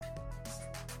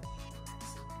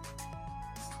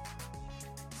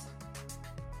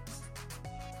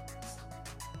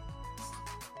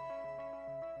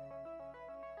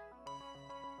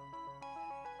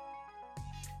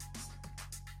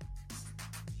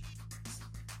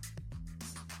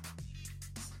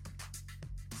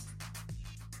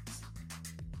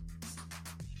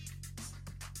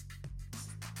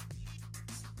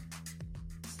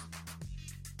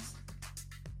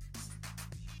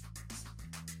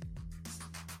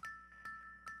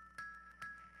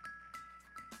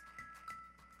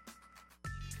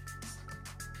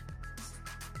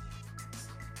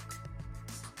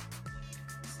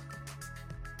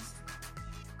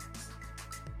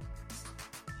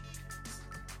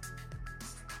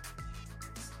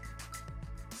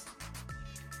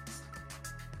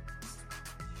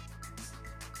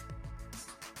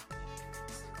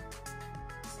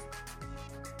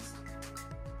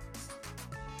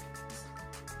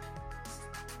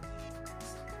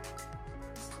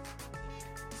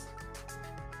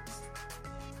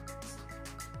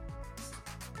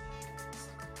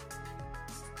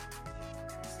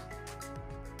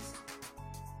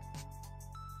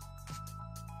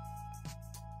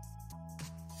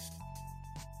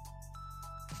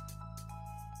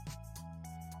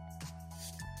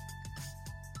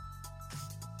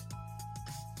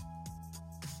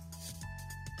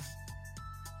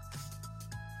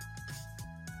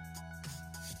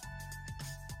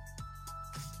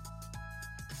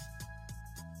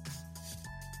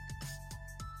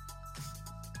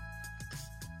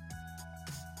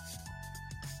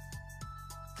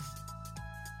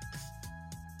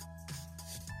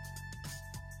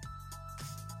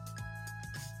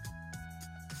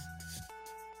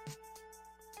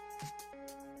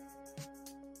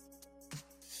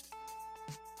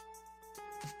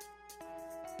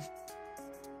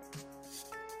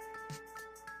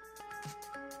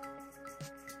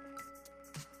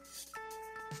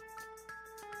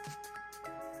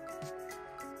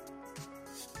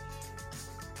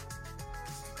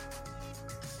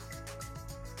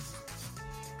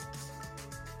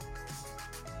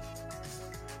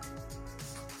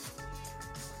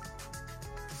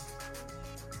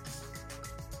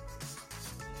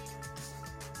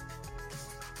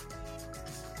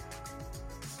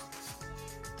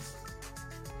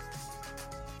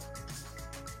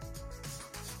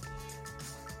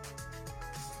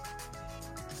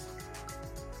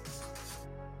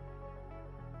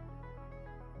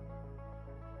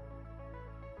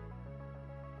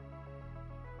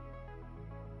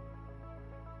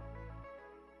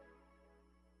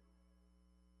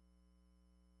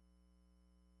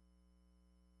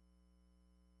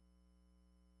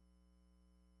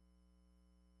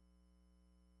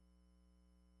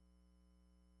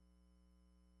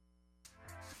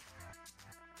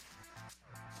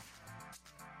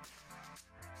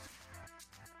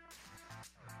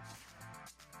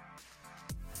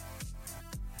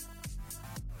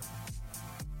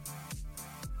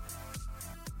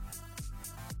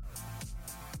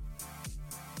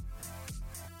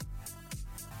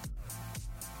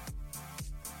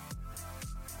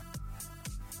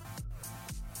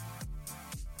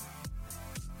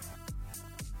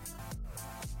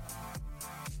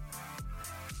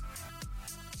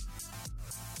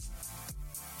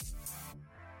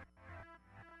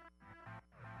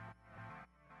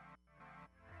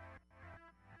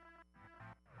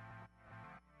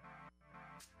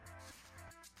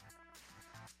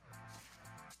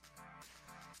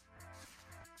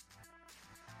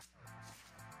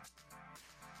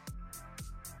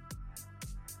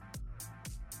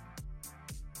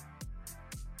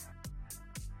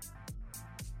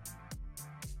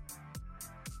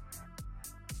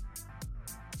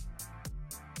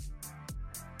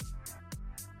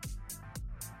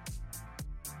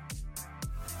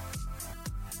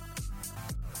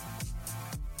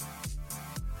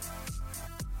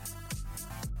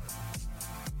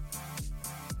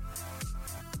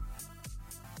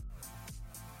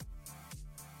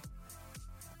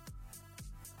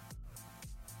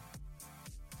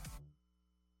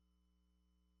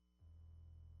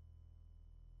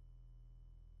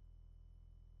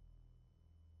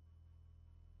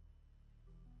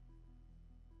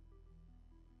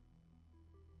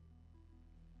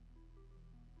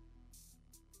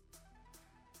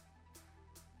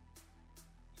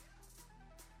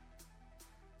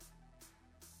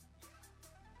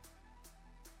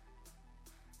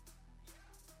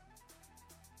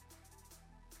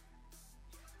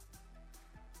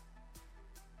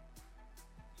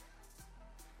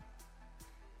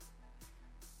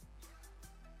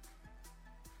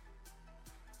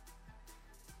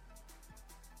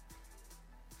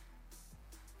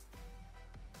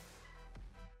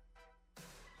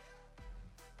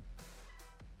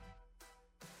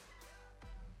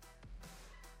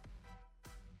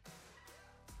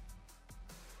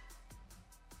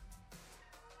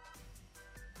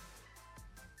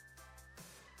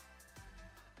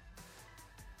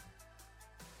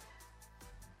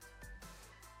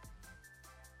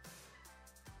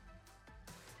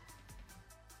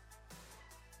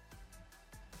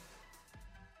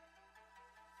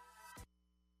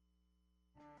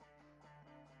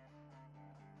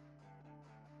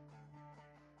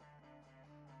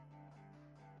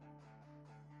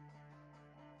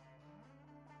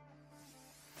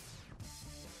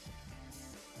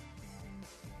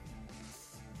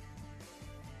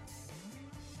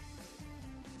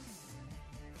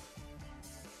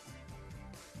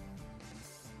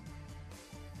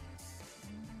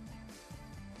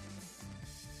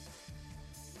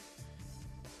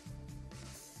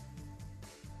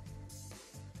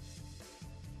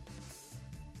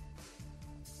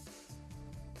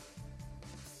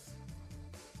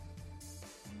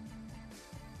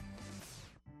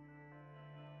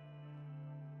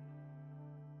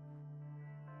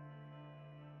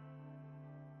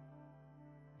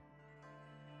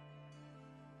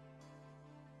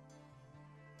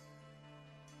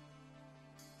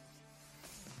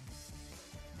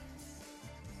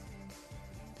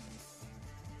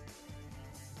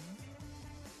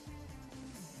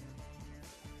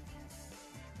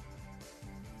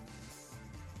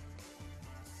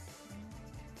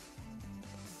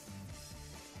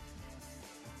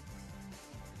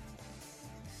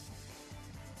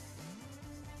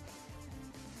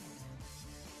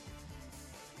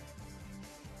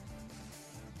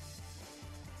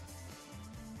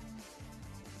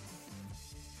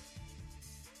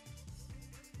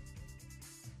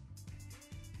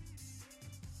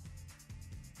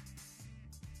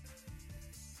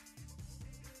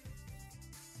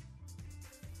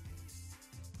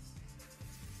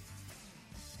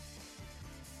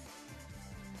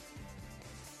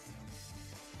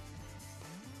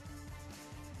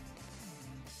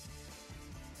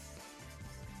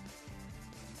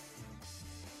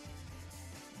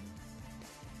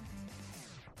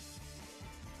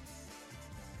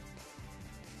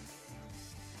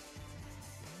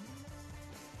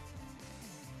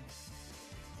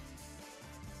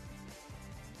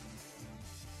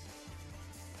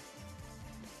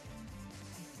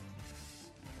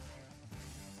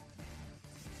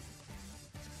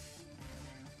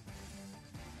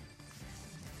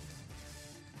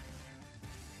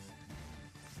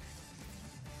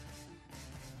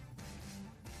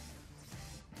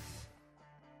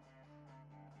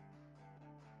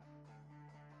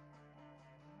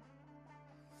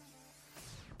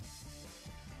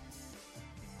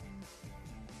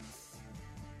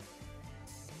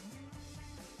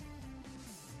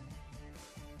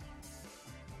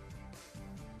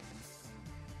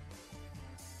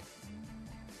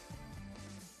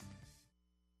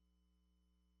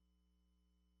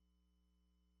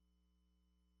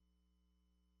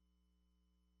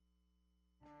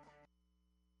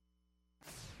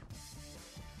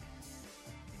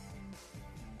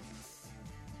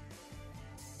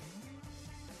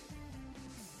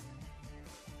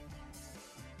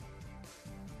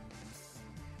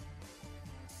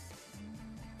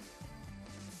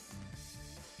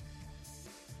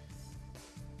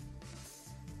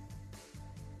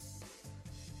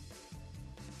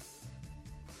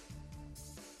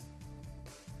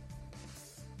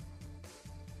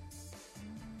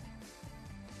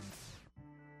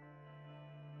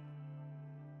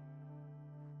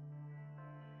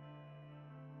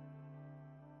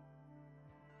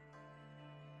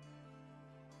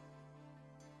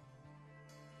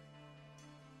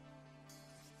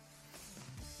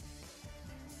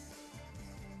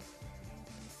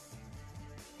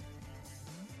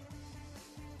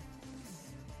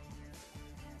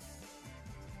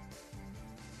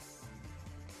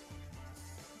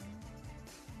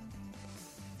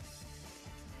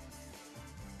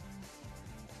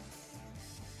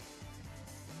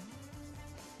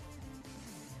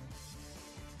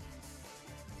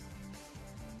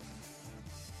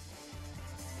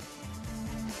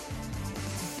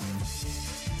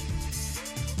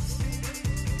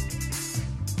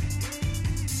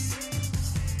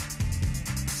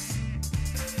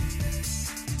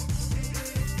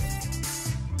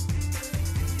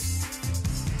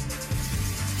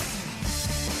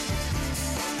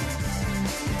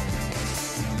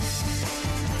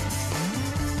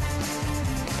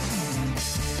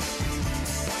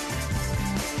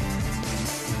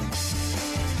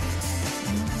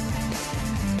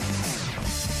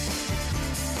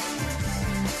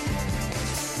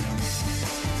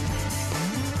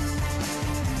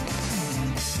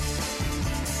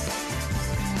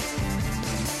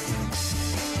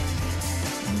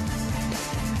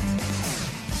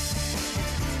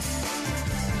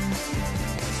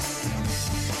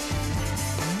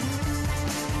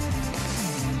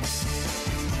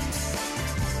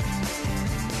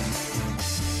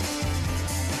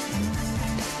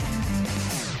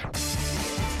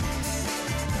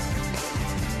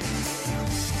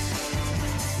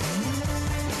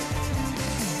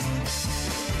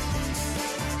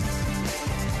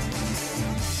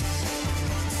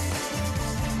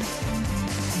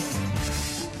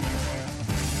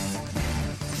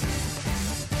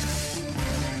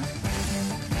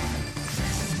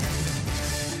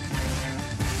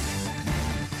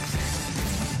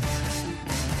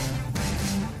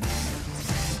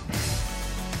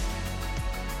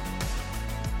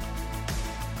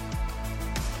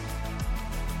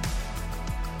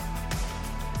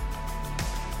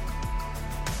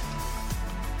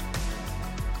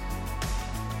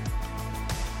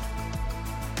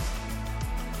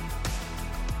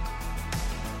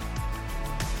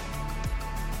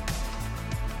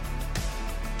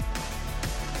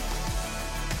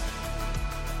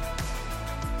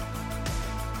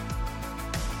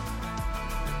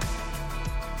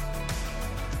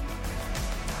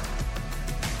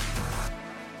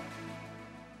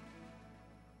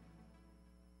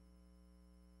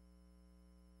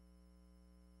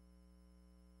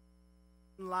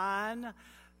online.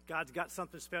 God's got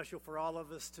something special for all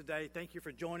of us today. Thank you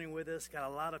for joining with us. Got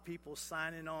a lot of people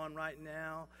signing on right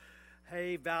now.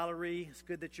 Hey, Valerie, it's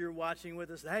good that you're watching with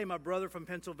us. Hey, my brother from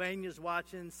Pennsylvania is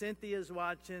watching. Cynthia's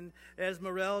watching.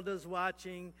 Esmeralda's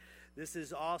watching. This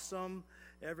is awesome.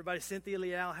 Everybody, Cynthia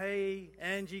Leal, hey,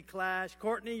 Angie Clash.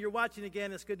 Courtney, you're watching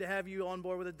again. It's good to have you on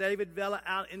board with us. David Vela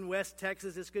out in West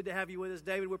Texas. It's good to have you with us.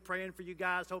 David, we're praying for you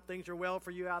guys. Hope things are well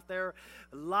for you out there.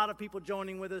 A lot of people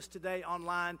joining with us today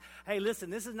online. Hey,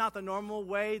 listen, this is not the normal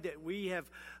way that we have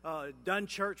done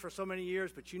church for so many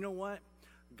years, but you know what?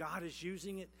 God is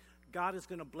using it. God is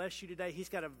going to bless you today. He's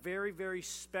got a very, very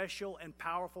special and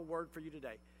powerful word for you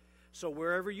today. So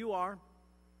wherever you are,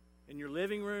 in your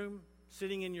living room,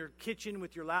 sitting in your kitchen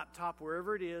with your laptop,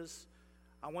 wherever it is,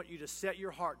 I want you to set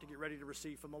your heart to get ready to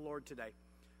receive from the Lord today.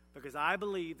 Because I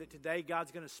believe that today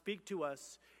God's going to speak to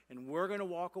us, and we're going to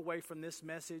walk away from this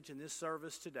message and this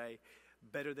service today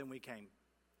better than we came.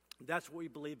 That's what we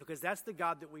believe, because that's the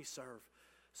God that we serve.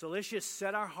 So let's just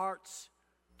set our hearts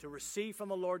to receive from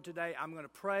the Lord today. I'm going to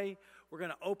pray. We're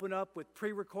going to open up with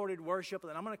pre-recorded worship, and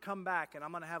then I'm going to come back, and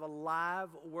I'm going to have a live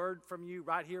word from you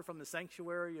right here from the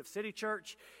sanctuary of City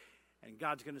Church. And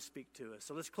God's going to speak to us.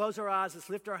 So let's close our eyes, let's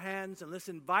lift our hands, and let's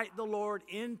invite the Lord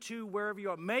into wherever you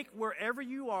are. Make wherever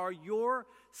you are your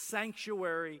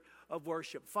sanctuary of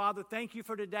worship. Father, thank you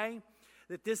for today,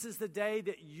 that this is the day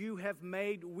that you have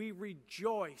made. We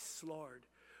rejoice, Lord.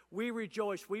 We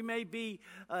rejoice. We may be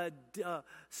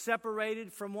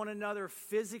separated from one another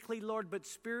physically, Lord, but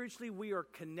spiritually we are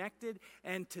connected,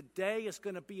 and today is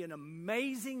going to be an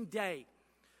amazing day.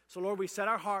 So, Lord, we set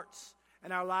our hearts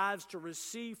and our lives to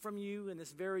receive from you in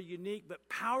this very unique but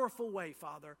powerful way,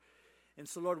 Father. And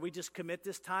so, Lord, we just commit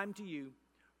this time to you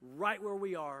right where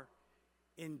we are.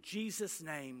 In Jesus'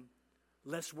 name,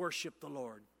 let's worship the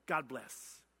Lord. God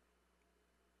bless.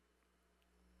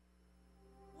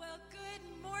 Well,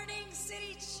 good morning,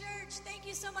 City Church. Thank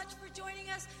you so much for joining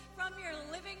us from your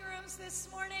living rooms this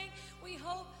morning. We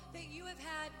hope that you have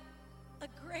had a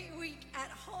great week at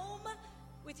home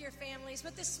with your families,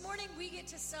 but this morning we get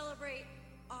to celebrate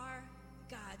our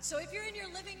God. So if you're in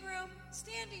your living room,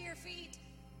 stand to your feet,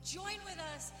 join with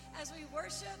us as we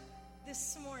worship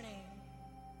this morning.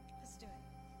 Let's do it.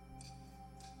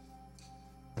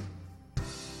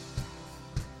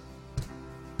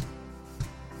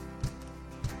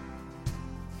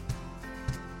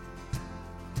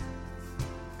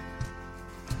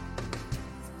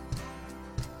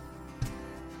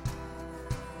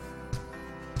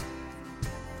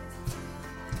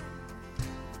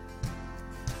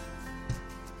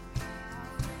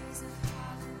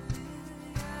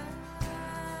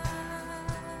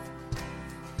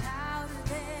 Now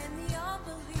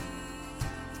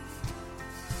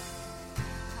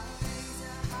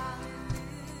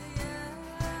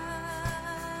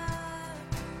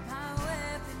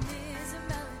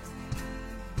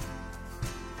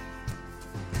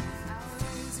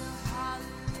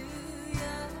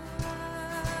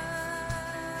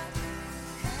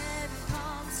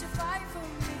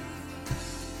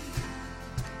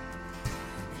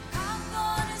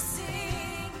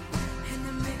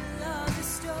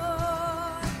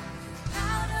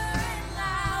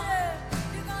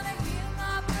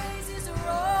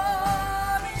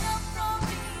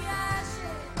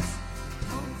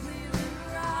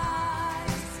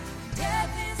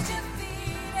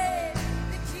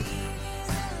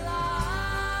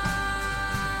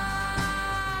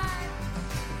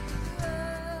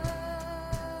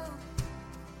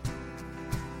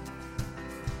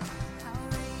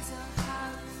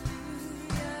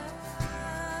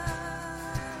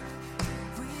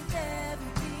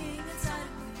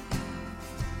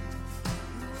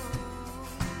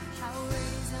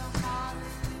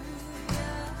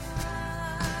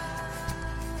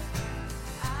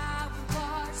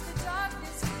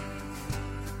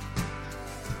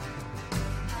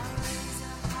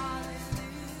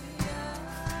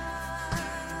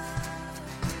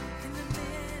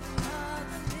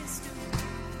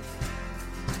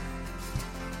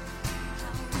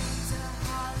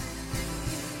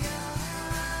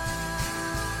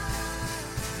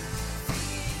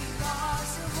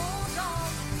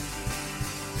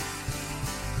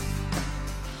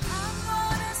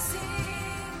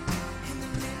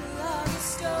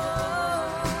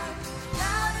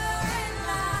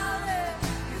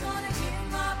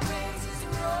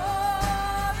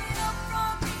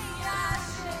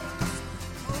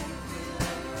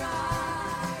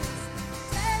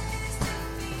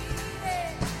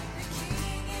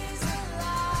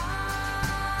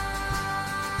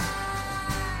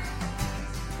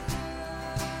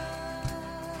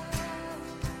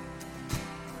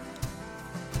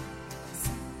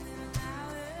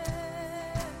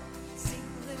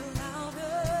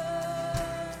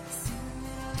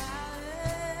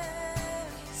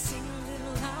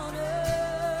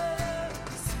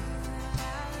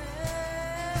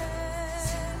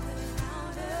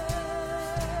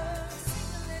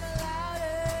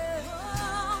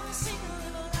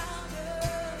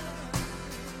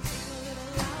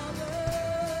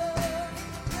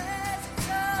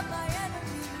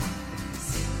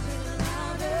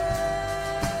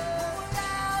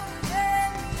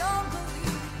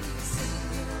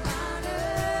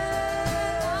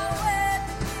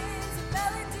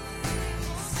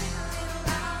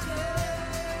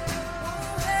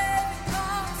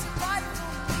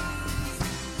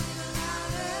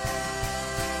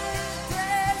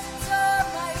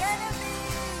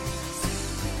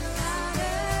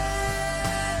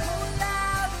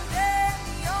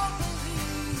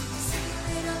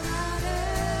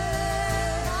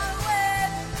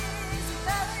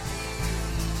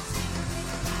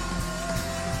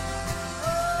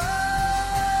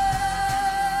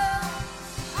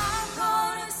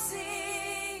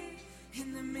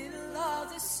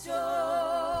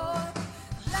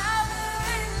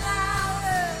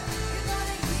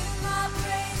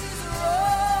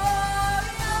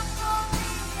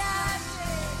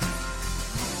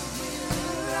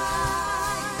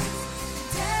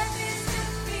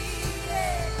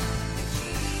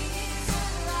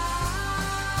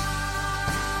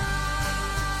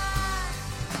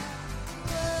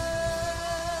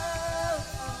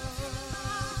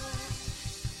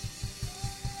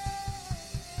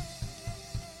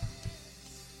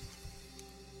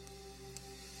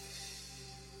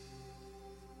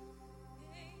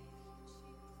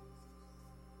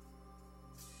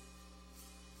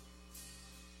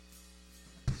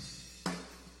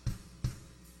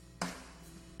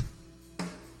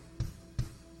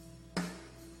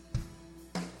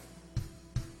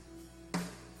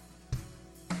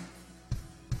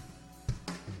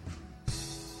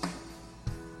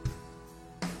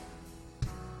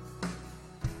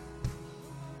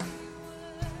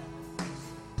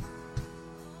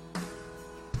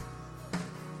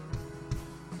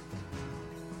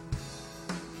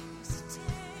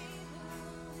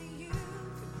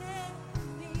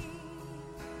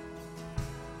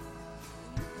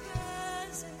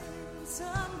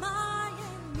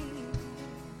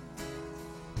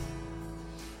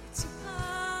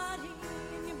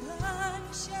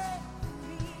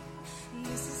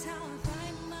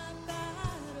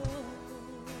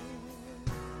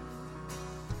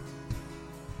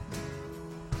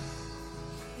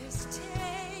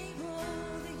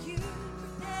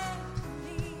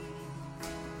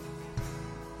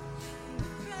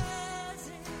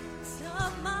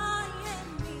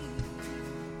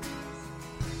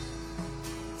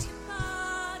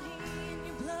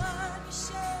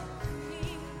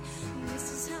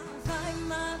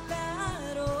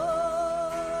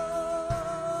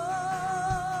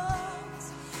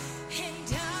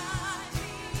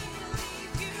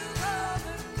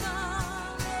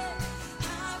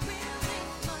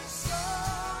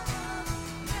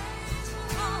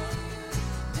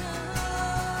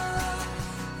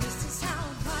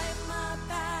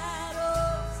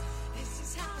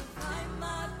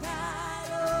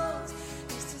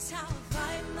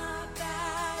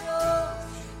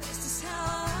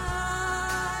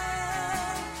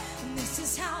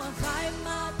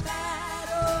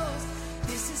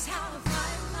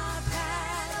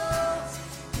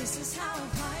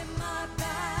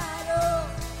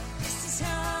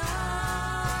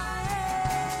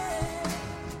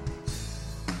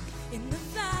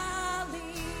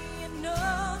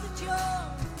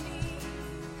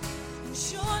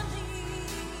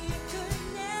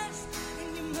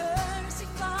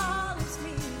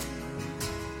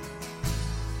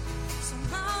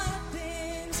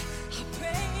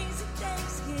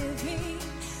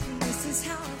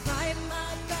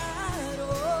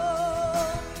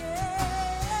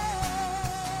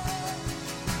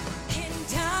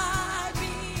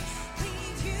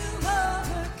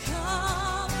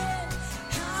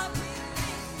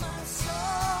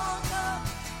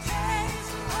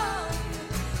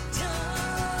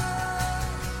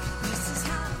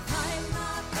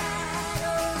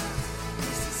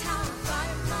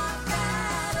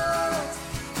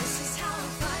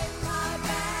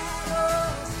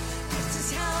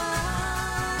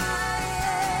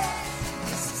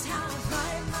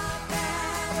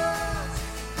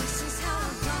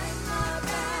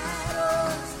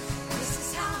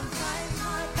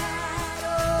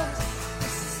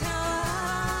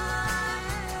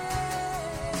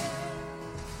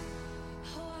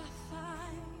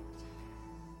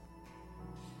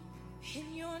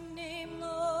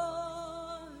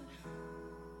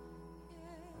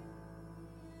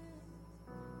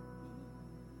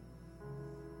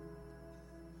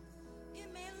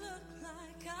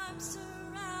I'm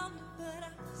surrounded, but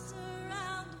I'm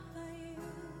surrounded by you.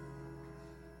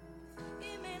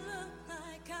 It may look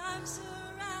like I'm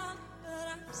surrounded, but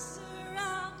I'm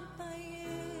surrounded by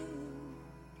you.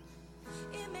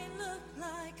 It may look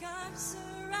like I'm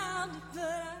surrounded,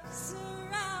 but I'm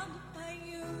surrounded by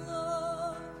you,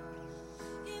 Lord.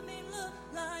 It may look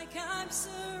like I'm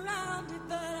surrounded,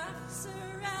 but I'm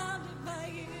surrounded by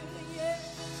you, yeah.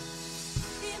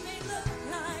 It may look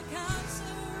like I'm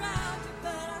surrounded, but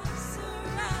I'm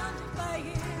surrounded by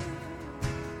you.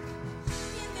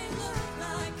 It may look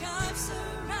like I'm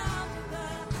surrounded,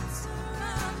 but I'm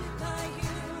surrounded by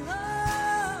you,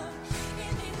 Lord.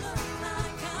 It may look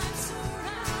like I'm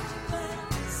surrounded, but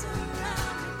I'm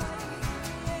surrounded by you,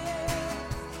 yeah.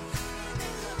 It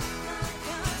may look like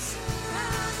I'm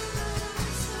surrounded, but I'm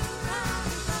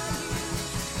surrounded by you.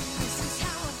 This is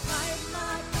how I fight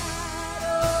my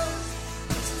battles.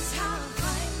 This is how I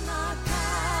fight my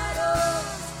battles.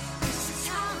 This is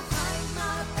how I fight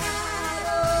my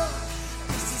battles.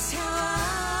 This is how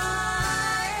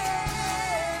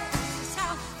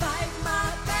I fight my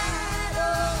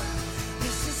battles.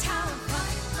 This is how I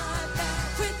fight my battle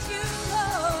with you,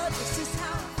 Lord. This is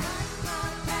how I fight my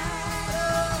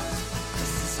battles.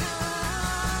 This is how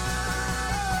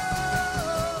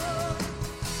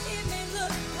it may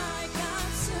look like I'm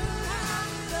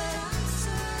surrounded, but I'm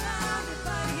surrounded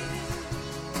by you.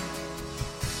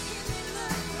 It may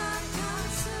look like I'm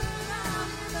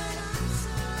surrounded, but I'm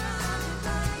surrounded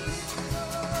by you,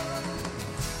 Lord.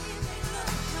 It may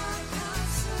look like I'm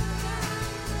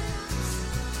surrounded, but I'm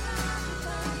surrounded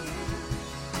by you.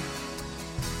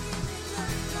 It may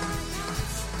look like I'm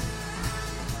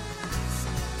surrounded, but I'm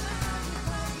surrounded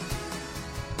by you.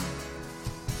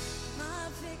 My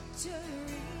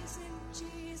victory's in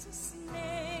Jesus'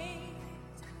 name.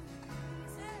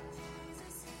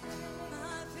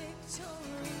 My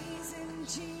victory's in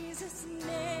Jesus'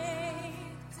 name.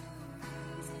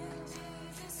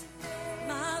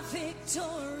 My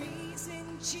victory's in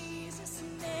Jesus'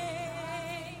 name.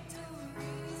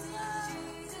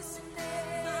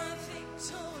 My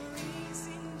victory's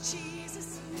in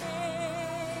Jesus'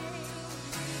 name.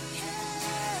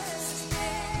 Yes,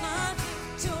 my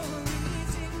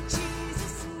victory's in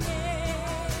Jesus' name.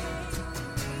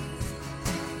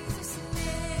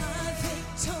 My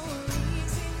victory's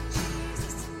in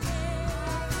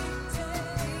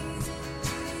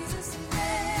Jesus'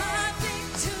 name. My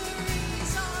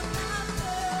victory's on my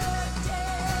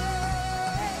birthday,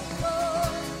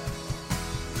 Lord.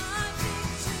 My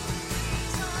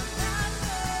victory's on my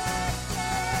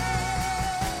birthday.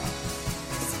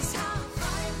 This is how I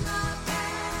fight my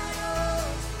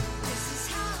battles. This is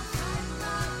how I fight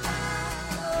my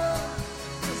battles.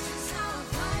 This is how I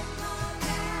fight my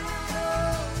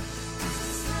battles. This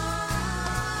is how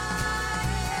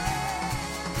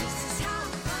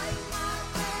I fight my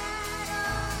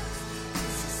battles.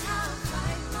 This is how I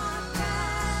fight my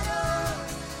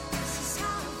battles. This is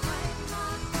how I fight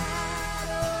my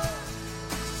battles.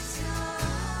 This is how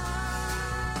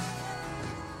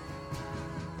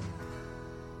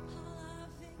all our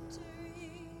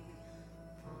victory.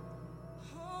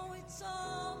 Oh, it's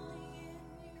only in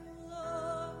you,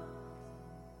 Lord.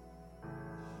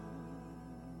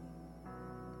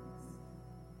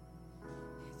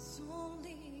 It's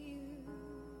only you.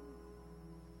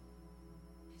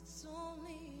 It's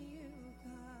only you,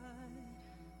 God.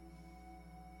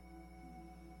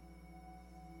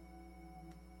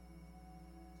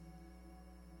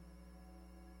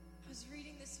 I was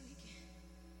reading this week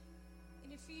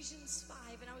in Ephesians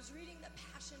 5, and I was reading the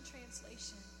Passion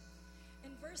Translation.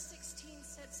 And verse 16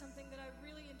 said something that I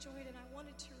really enjoyed, and I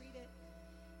wanted to read it.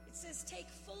 It says, "Take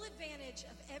full advantage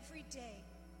of every day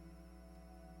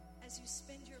as you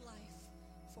spend your life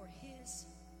for His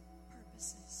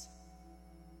purposes."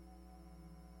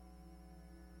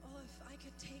 Oh, if I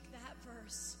could take that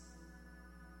verse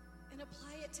and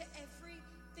apply it to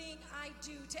everything I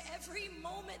do, to every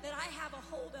moment that I have a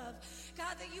hold of.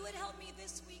 God, that you would help me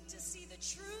this week to see the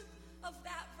truth of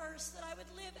that verse, that I would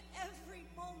live every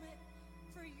moment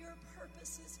for your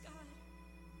purposes, God.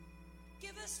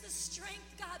 Give us the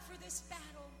strength, God, for this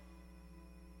battle.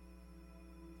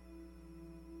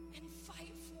 And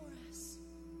fight for us.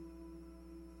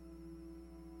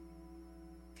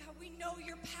 God, we know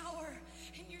your power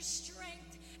and your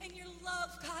strength and your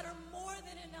love, God, are more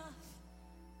than enough.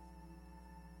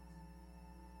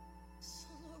 So,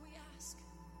 Lord, we ask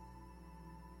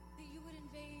that you would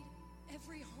invade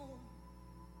every home,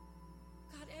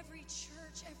 God, every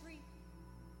church, every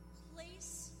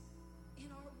place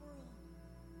in our world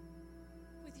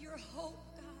with your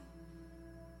hope, God,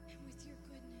 and with your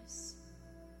goodness.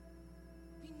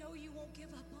 We know you won't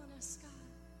give up on us, God.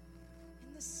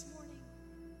 And this morning,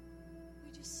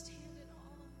 we just stand in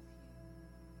awe of you.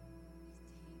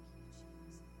 We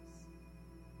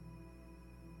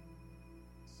thank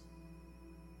you, Jesus.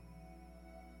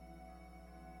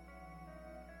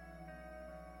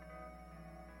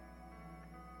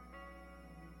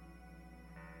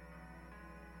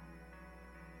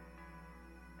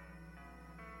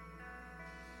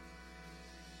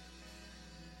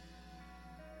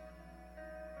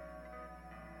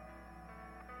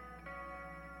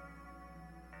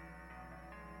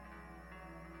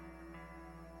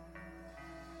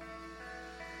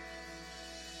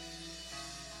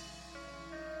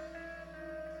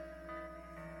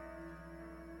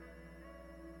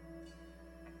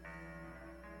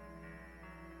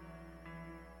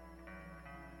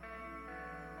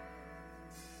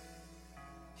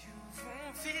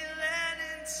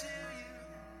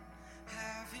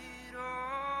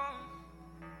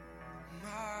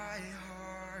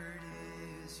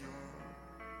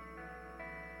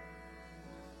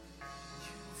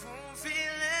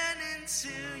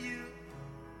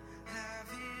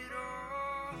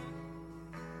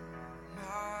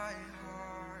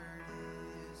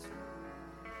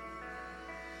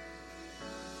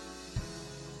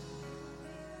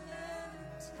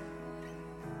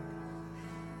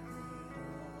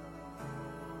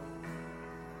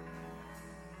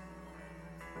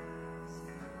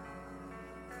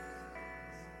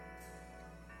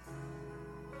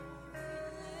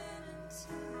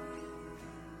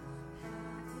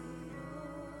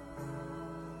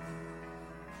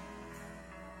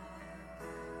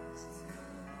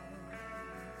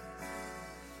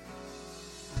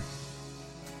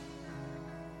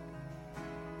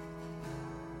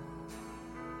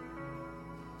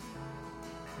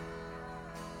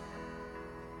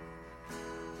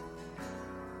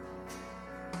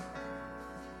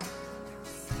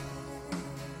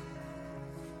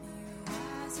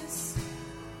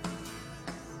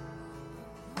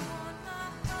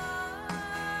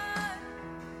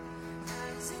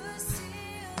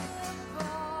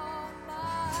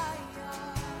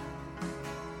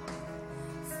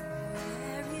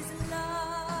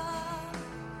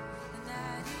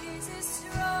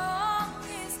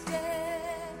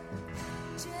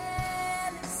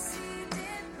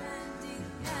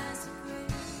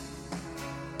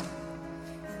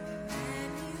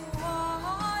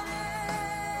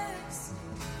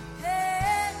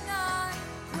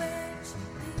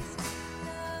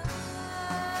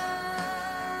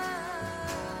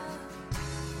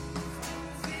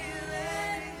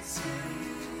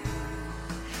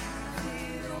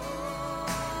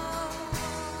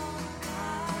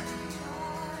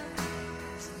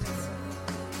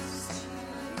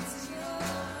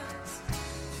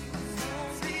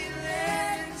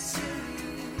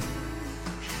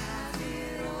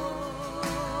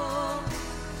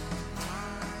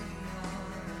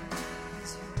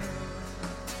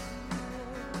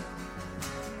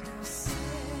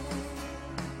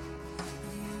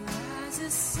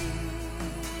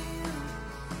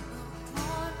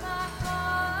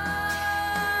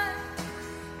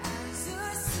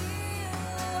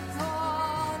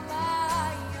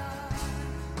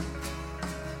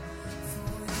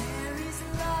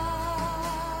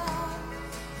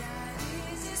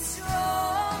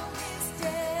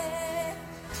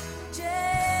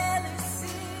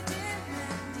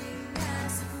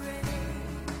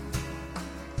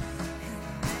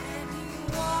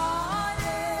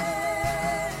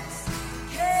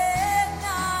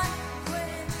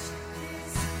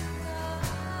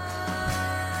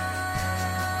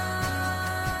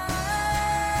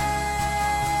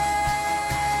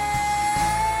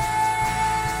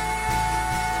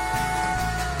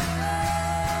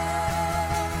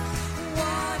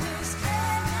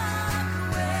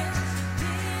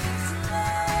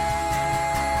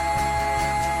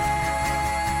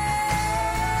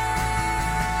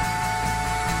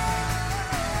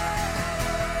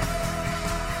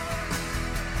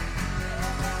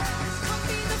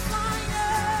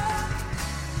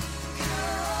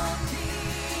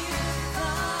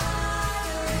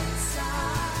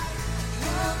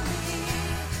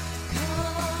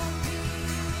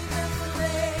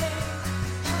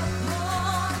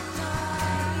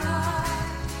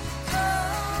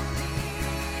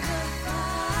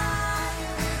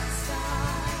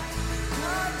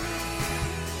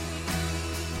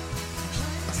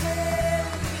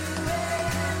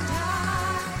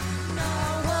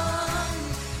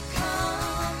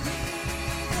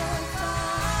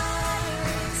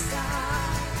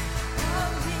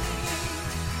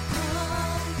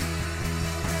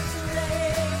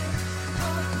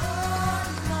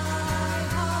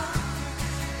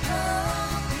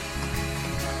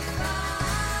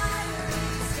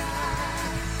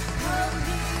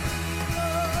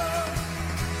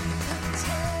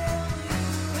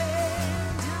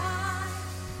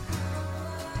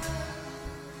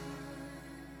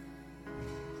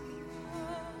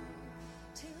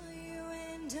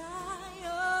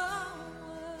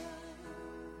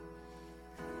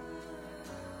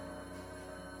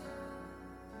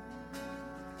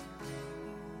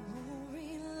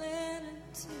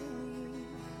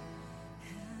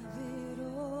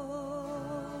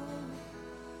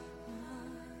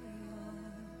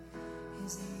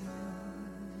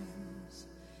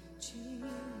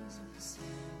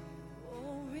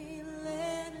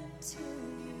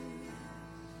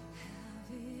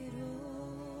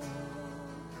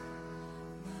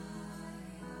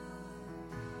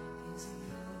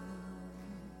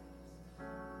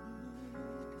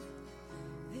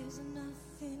 There's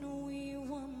nothing we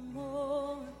want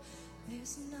more.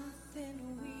 There's nothing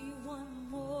we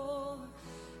want more.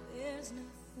 There's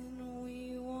nothing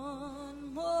we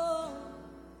want more.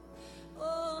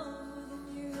 Oh,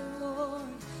 than you,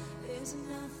 Lord. There's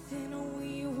nothing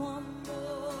we want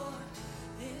more.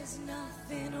 There's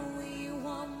nothing we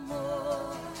want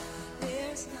more.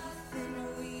 There's nothing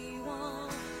we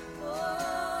want more.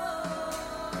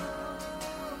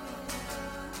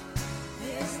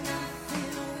 There's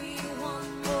nothing we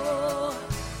want more.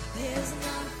 There's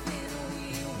nothing we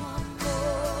want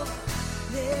more.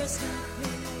 There's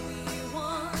nothing we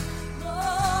want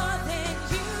more than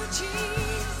you,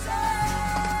 Jesus.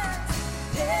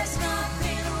 There's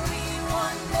nothing we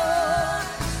want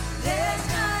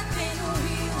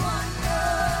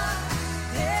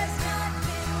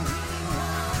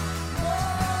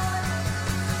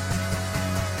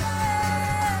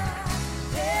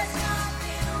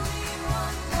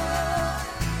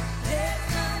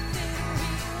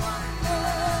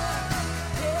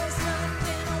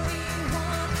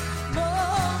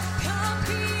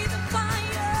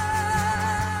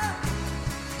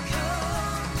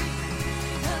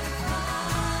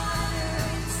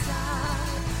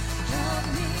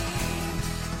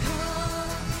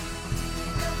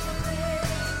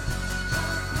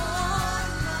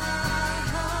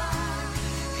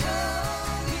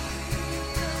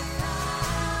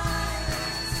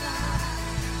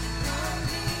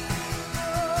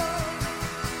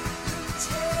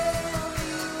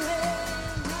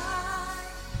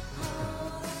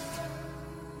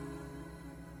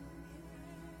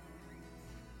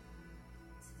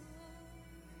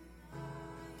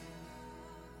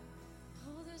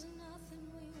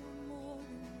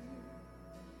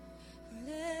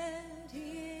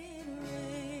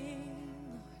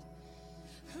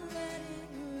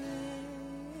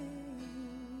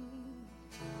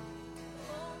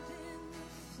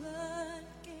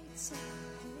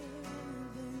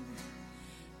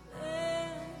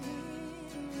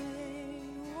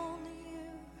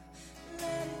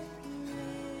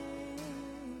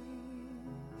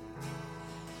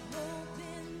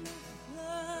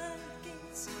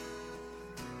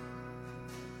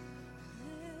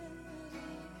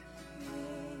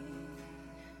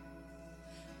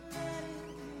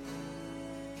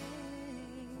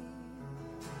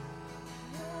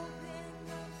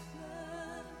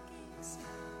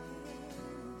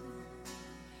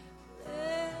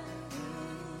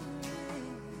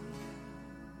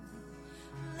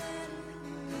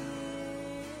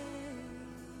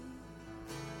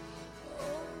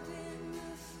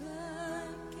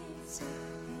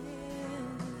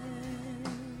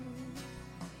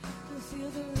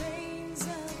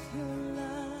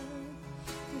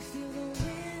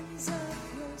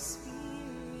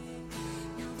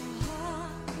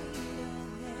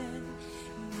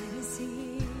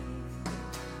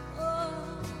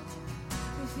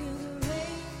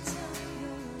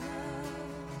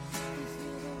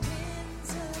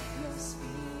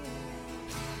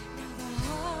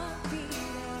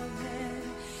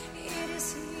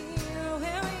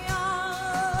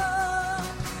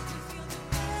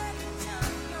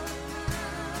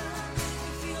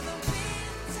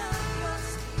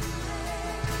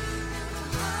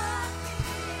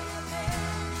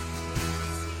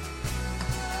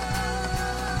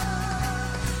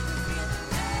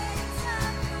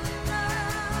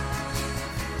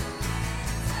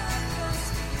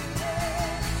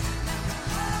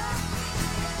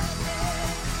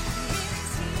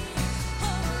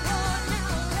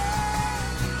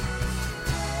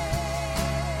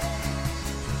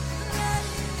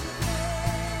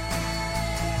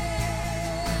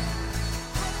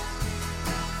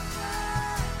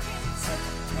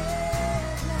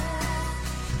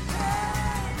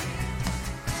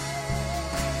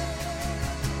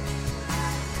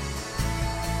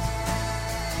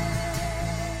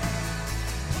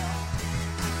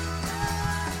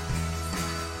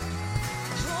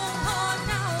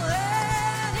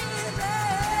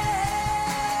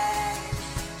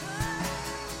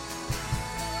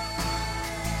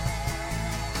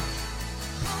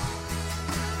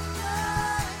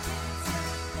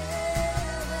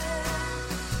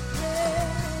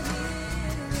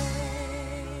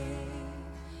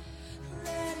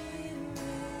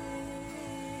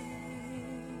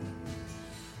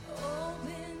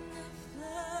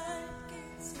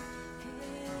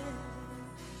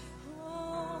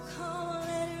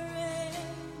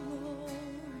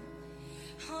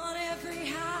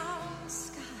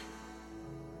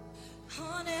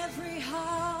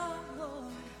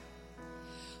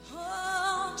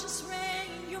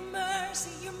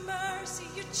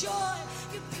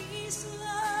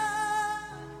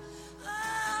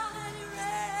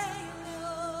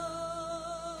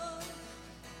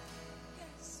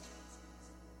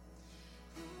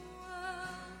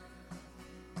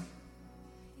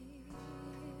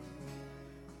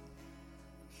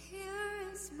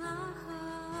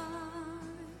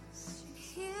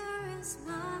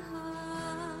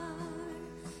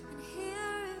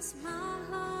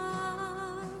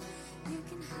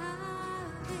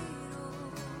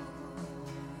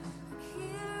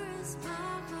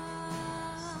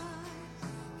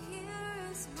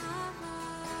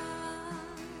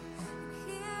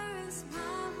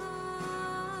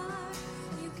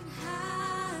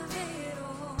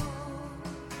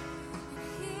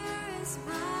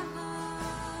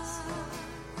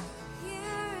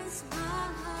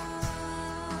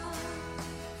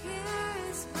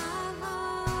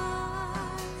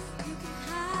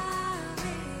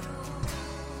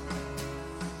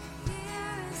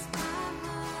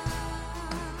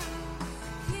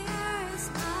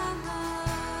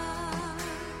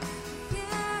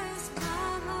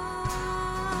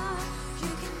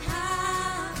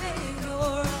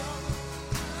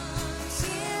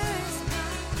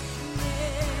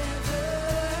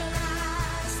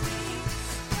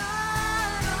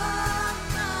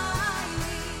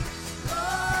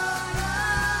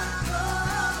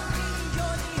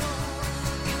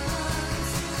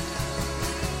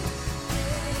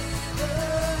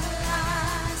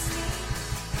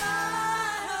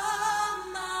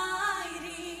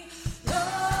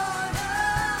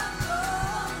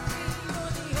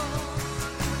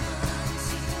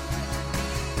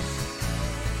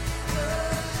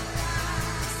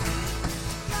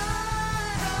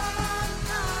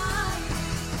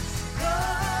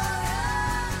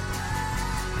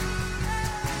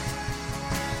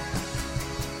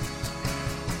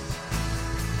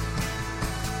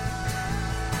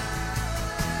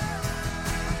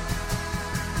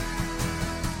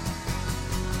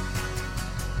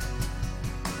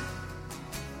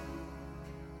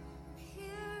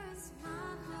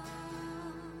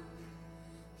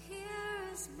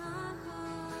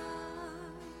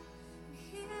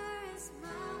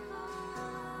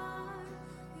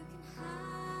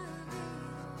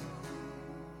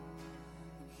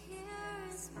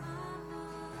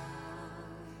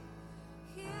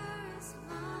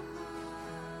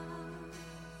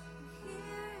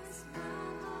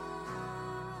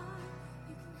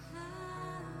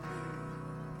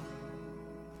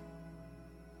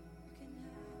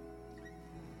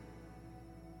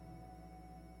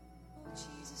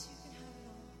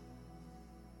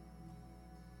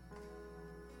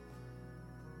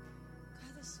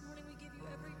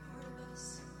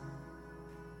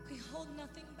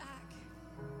nothing back.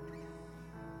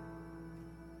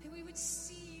 That we would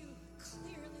see you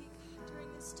clearly, God,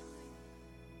 during this time.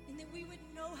 And that we would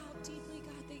know how deeply,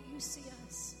 God, that you see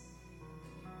us.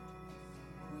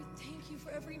 We thank you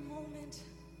for every moment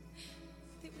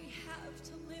that we have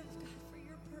to live, God, for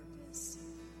your purpose.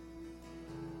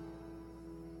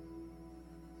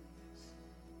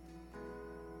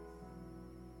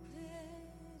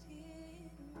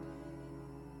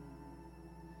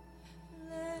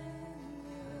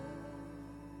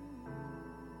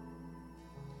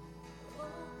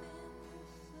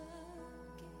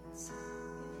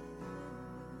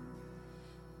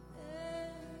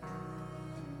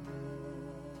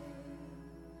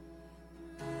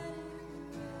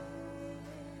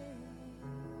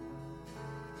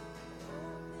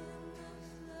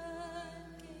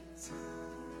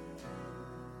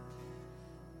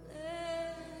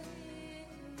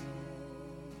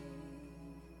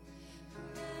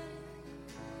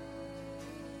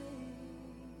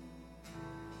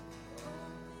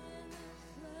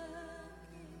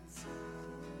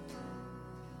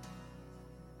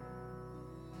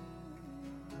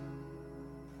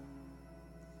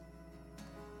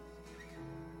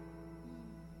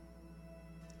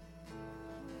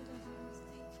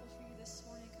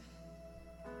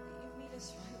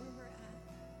 Right where we're at,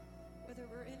 whether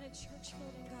we're in a church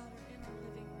building, God, or in our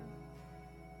living room.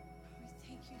 We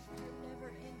thank you for your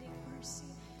never-ending mercy,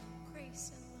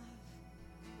 grace, and love,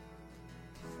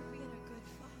 for being a good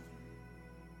Father.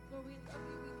 Lord, we love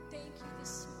you. We thank you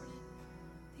this morning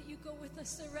that you go with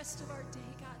us the rest of our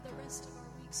day, God, the rest of our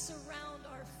week. Surround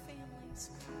our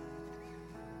families, God,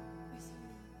 with you.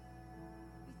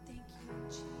 We thank you in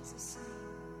Jesus' name.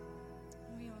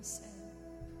 And we all said,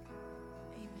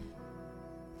 amen.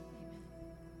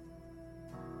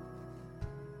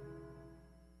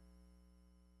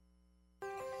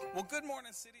 Well, good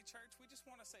morning, City Church. We just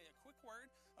want to say a quick word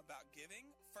about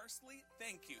giving. Firstly,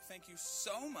 thank you. Thank you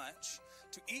so much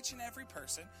to each and every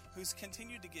person who's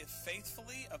continued to give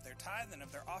faithfully of their tithe and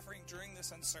of their offering during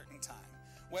this uncertain time.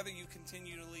 Whether you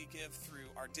continually give through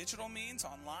our digital means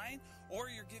online or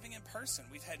you're giving in person.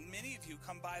 We've had many of you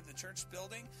come by the church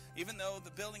building. Even though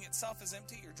the building itself is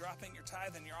empty, you're dropping your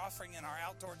tithe and your offering in our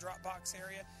outdoor drop box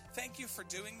area. Thank you for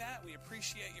doing that. We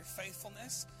appreciate your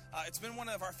faithfulness. It's been one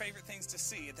of our favorite things to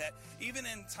see, that even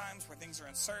in times where things are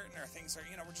uncertain or things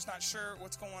are, we're just not sure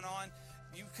what's going on,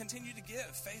 you continue to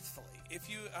give faithfully. If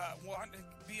you want to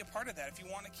be a part of that, if you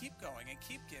want to keep going and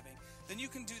keep giving, then you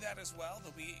can do that as well.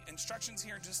 There'll be instructions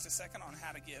here in just a second on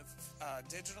how to give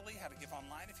digitally, how to give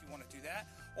online if you want to do that.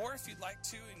 Or if you'd like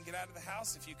to and get out of the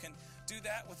house, if you can do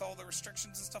that with all the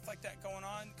restrictions and stuff like that going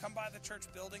on, come by the church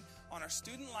building. On our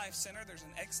Student Life Center, there's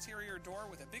an exterior door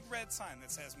with a big red sign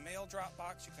that says mail drop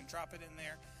box. You can drop it in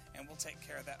there and we'll take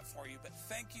care of that for you. But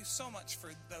thank you so much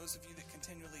for those of you that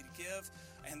continually give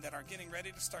and that are getting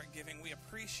ready to start giving. We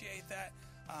appreciate that.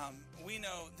 We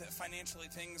know that financially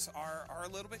things are a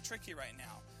little bit tricky right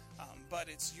now. But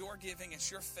it's your giving,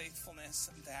 it's your faithfulness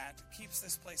that keeps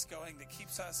this place going, that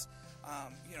keeps us,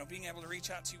 being able to reach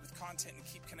out to you with content and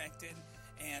keep connected.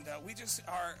 And we just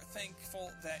are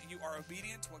thankful that you are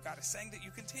obedient to what God is saying, that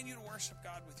you continue to worship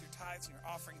God with your tithes and your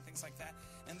offering and things like that,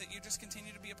 and that you just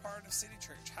continue to be a part of City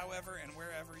Church, however and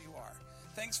wherever you are.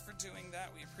 Thanks for doing that.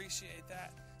 We appreciate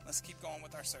that. Let's keep going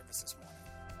with our service this morning.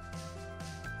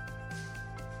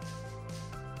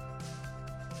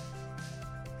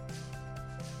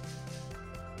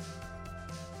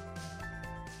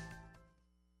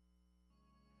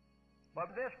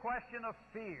 But this question of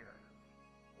fear,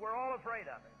 we're all afraid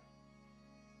of it.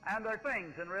 And there are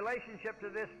things in relationship to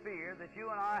this fear that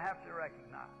you and I have to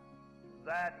recognize.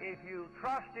 That if you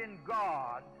trust in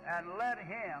God and let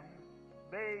Him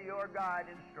be your guide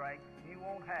and strength, you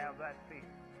won't have that fear.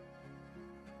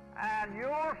 And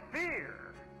your fear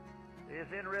is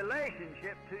in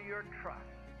relationship to your trust.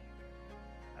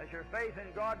 As your faith in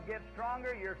God gets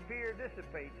stronger, your fear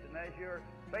dissipates. And as your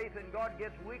faith in God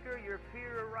gets weaker, your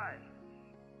fear arises.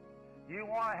 You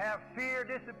want to have fear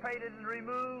dissipated and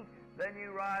removed, then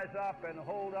you rise up and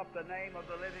hold up the name of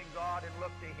the living God and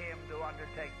look to Him to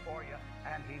undertake for you,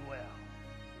 and He will.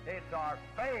 It's our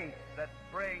faith that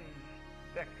brings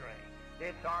victory.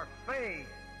 It's our faith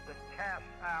that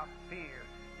casts out fear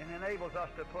and enables us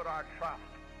to put our trust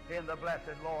in the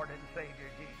blessed Lord and Savior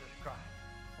Jesus Christ.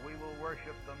 We will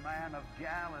worship the man of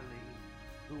Galilee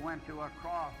who went to a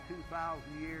cross 2,000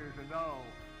 years ago,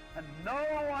 and no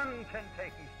one can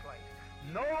take His place.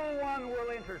 No one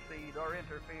will intercede or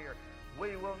interfere.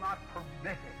 We will not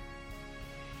permit it.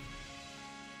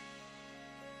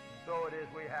 So it is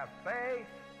we have faith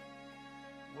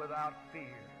without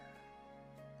fear.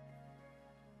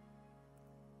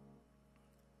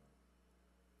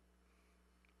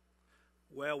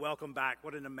 Well, welcome back.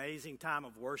 What an amazing time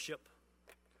of worship.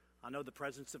 I know the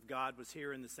presence of God was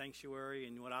here in the sanctuary,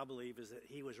 and what I believe is that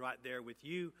He was right there with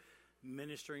you,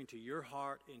 ministering to your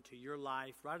heart and to your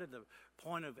life, right at the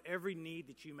point of every need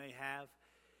that you may have.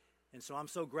 And so I'm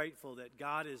so grateful that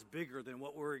God is bigger than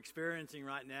what we're experiencing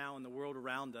right now in the world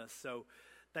around us. So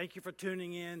thank you for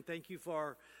tuning in. Thank you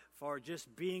for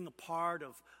just being a part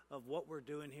of what we're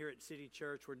doing here at City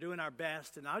Church. We're doing our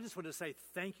best, and I just want to say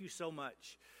thank you so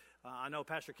much. I know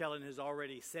Pastor Kellen has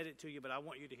already said it to you, but I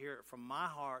want you to hear it from my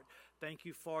heart. Thank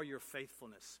you for your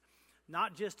faithfulness,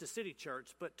 not just to City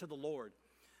Church, but to the Lord.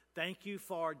 Thank you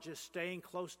for just staying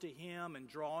close to Him and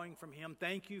drawing from Him.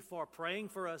 Thank you for praying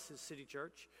for us as City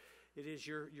Church. It is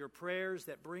your prayers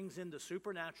that brings in the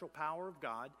supernatural power of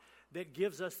God that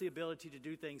gives us the ability to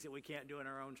do things that we can't do in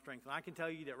our own strength. And I can tell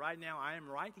you that right now I am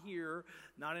right here,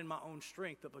 not in my own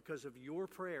strength, but because of your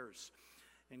prayers.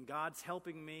 And God's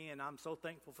helping me, and I'm so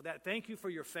thankful for that. Thank you for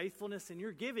your faithfulness and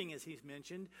your giving, as He's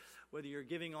mentioned, whether you're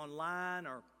giving online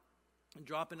or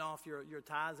dropping off your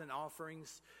tithes and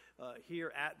offerings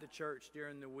here at the church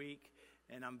during the week.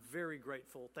 And I'm very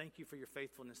grateful. Thank you for your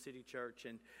faithfulness, City Church.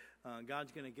 And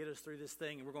God's going to get us through this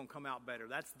thing, and we're going to come out better.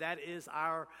 That's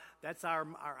our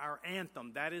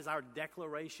anthem. That is our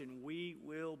declaration. We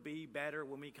will be better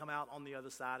when we come out on the other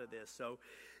side of this. So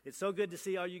it's so good to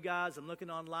see all you guys. I'm looking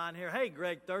online here. Hey,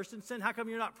 Greg Thurstonson, how come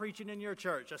you're not preaching in your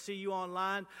church? I see you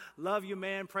online. Love you,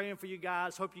 man. Praying for you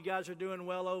guys. Hope you guys are doing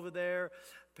well over there.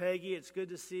 Peggy, it's good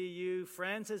to see you.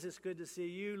 Francis, it's good to see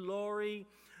you. Lori,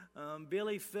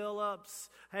 Billy Phillips,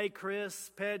 hey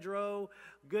Chris, Pedro,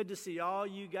 good to see all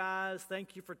you guys.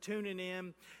 Thank you for tuning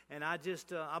in, and I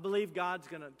believe God's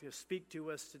going to speak to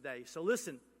us today. So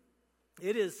listen,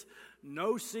 it is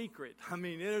no secret.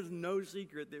 It is no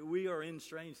secret that we are in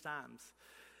strange times,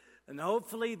 and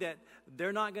hopefully that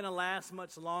they're not going to last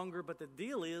much longer. But the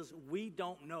deal is, we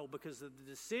don't know, because of the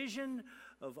decision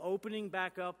of opening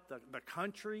back up the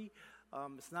country.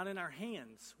 It's not in our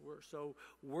hands.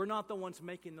 We're not the ones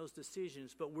making those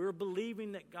decisions, but we're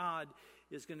believing that God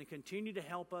is going to continue to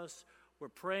help us. We're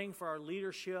praying for our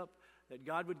leadership, that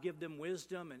God would give them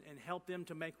wisdom and help them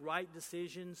to make right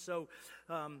decisions. So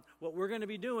what we're going to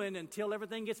be doing until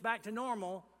everything gets back to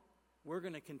normal, we're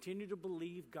going to continue to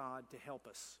believe God to help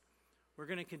us. We're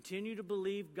going to continue to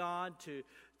believe God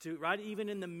to right even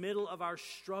in the middle of our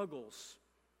struggles,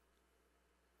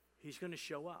 He's going to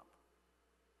show up.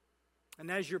 And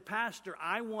as your pastor,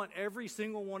 I want every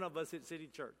single one of us at City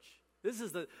Church. This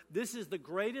is the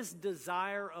greatest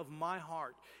desire of my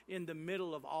heart in the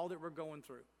middle of all that we're going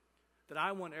through. That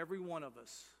I want every one of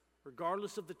us,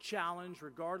 regardless of the challenge,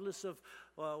 regardless of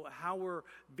how we're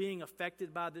being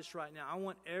affected by this right now, I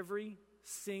want every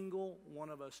single one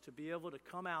of us to be able to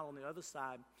come out on the other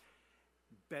side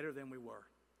better than we were,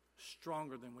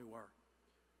 stronger than we were,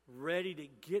 ready to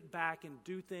get back and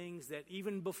do things that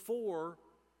even before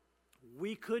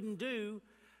we couldn't do,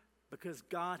 because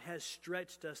God has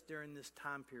stretched us during this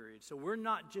time period. So we're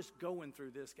not just going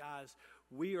through this, guys.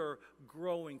 We are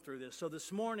growing through this. So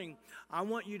this morning, I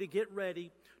want you to get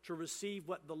ready to receive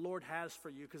what the Lord has for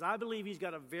you, because I believe He's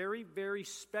got a very, very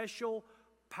special,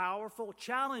 powerful,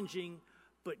 challenging,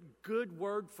 but good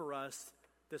word for us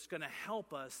that's going to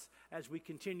help us as we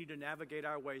continue to navigate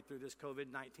our way through this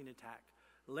COVID-19 attack.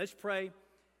 Let's pray.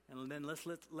 And then let's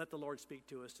let the Lord speak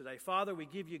to us today. Father, we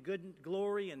give you good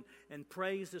glory and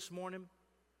praise this morning.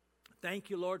 Thank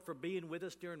you, Lord, for being with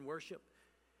us during worship.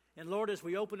 And Lord, as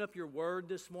we open up your word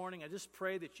this morning, I just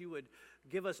pray that you would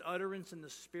give us utterance in the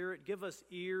Spirit, give us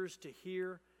ears to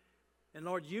hear. And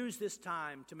Lord, use this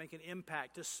time to make an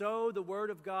impact, to sow the word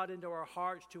of God into our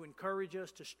hearts, to encourage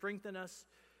us, to strengthen us.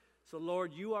 So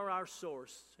Lord, you are our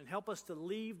source, and help us to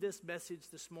leave this message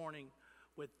this morning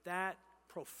with that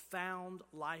profound,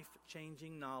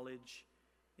 life-changing knowledge.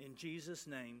 In Jesus'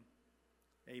 name,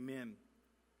 amen.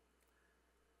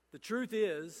 The truth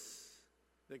is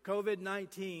that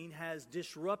COVID-19 has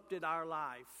disrupted our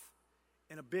life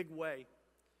in a big way.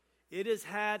 It has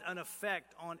had an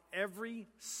effect on every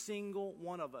single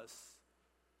one of us.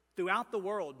 Throughout the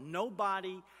world,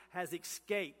 nobody has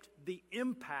escaped the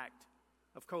impact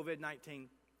of COVID-19.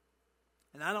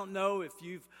 And I don't know if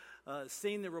you've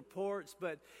seen the reports,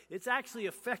 but it's actually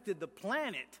affected the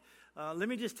planet. Let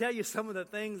me just tell you some of the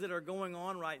things that are going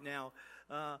on right now.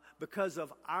 Because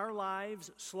of our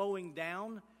lives slowing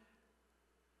down,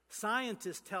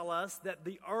 scientists tell us that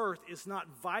the earth is not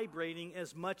vibrating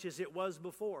as much as it was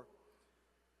before.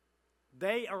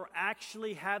 They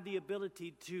actually have the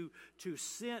ability to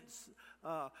sense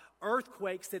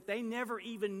earthquakes that they never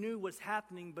even knew was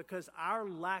happening, because our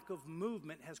lack of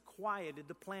movement has quieted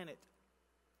the planet.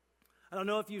 I don't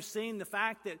know if you've seen the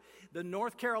fact that the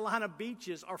North Carolina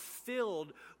beaches are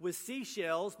filled with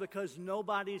seashells because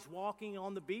nobody's walking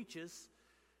on the beaches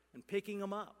and picking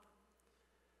them up.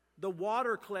 The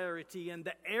water clarity and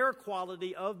the air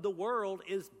quality of the world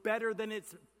is better than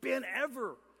it's been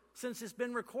ever since it's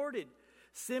been recorded,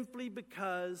 simply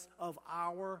because of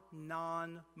our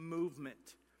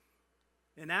non-movement.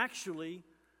 And actually,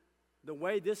 the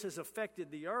way this has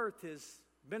affected the earth has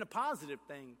been a positive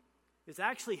thing. It's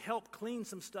actually helped clean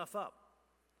some stuff up.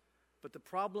 But the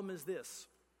problem is this,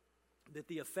 that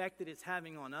the effect that it's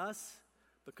having on us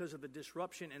because of the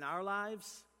disruption in our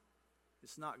lives,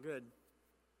 it's not good.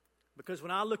 Because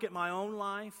when I look at my own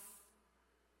life,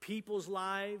 people's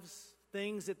lives,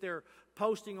 things that they're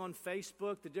posting on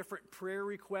Facebook, the different prayer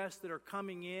requests that are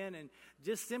coming in, and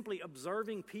just simply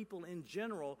observing people in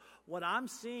general, what I'm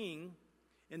seeing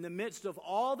in the midst of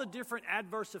all the different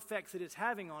adverse effects that it's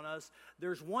having on us,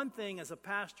 there's one thing as a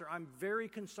pastor I'm very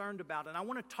concerned about, and I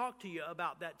want to talk to you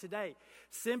about that today,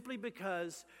 simply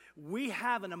because we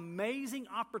have an amazing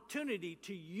opportunity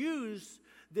to use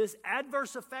this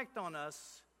adverse effect on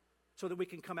us so that we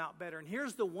can come out better. And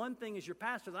here's the one thing as your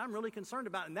pastor that I'm really concerned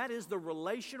about, and that is the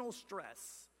relational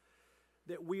stress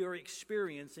that we are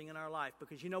experiencing in our life.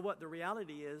 Because you know what? The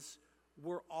reality is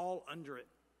we're all under it.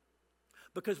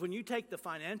 Because when you take the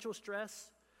financial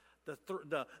stress,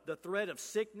 the threat of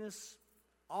sickness,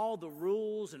 all the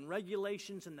rules and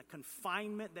regulations and the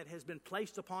confinement that has been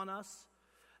placed upon us,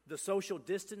 the social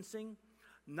distancing,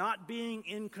 not being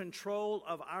in control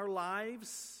of our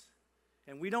lives,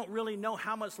 and we don't really know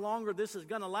how much longer this is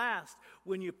going to last.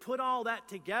 When you put all that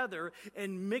together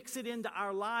and mix it into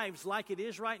our lives like it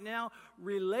is right now,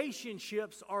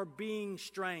 relationships are being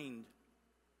strained.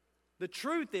 The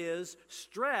truth is,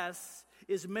 stress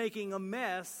is making a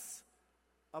mess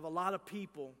of a lot of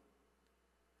people.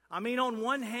 I mean, on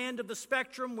one hand of the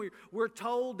spectrum, we're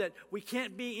told that we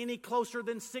can't be any closer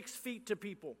than 6 feet to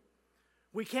people.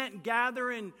 We can't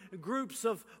gather in groups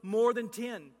of more than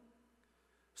 10.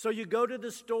 So you go to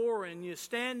the store and you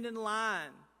stand in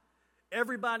line.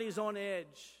 Everybody's on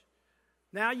edge.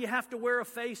 Now you have to wear a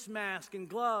face mask and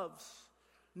gloves.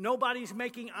 Nobody's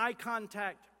making eye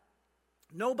contact.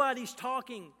 Nobody's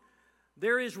talking.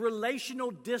 There is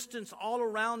relational distance all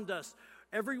around us.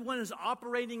 Everyone is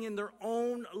operating in their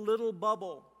own little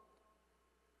bubble.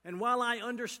 And while I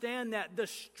understand that, the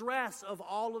stress of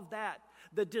all of that,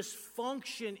 the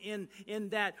dysfunction in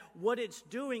that, what it's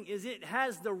doing is it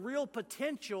has the real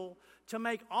potential to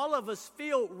make all of us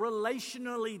feel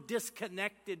relationally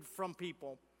disconnected from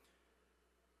people.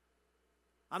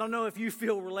 I don't know if you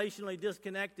feel relationally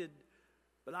disconnected,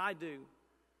 but I do.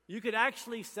 You could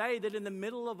actually say that in the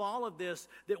middle of all of this,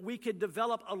 that we could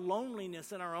develop a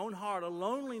loneliness in our own heart, a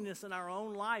loneliness in our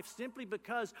own life, simply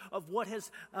because of what has,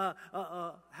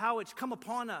 how it's come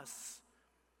upon us.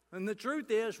 And the truth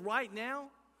is, right now,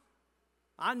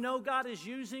 I know God is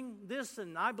using this,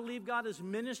 and I believe God is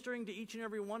ministering to each and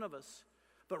every one of us.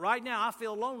 But right now, I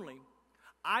feel lonely.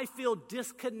 I feel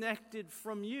disconnected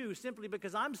from you simply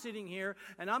because I'm sitting here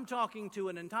and I'm talking to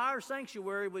an entire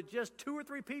sanctuary with just 2 or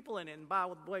 3 people in it, and by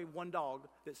the way, 1 dog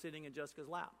that's sitting in Jessica's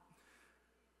lap.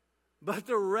 But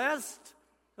the rest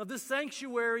of the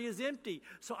sanctuary is empty.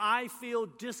 So I feel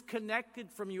disconnected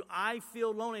from you. I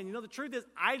feel lonely. And you know, the truth is,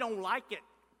 I don't like it.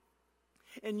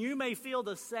 And you may feel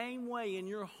the same way in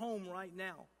your home right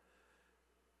now.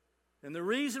 And the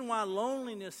reason why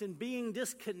loneliness and being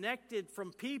disconnected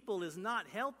from people is not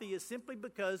healthy is simply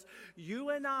because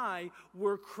you and I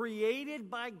were created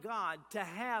by God to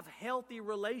have healthy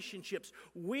relationships.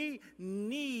 We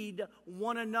need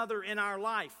one another in our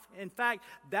life. In fact,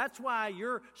 that's why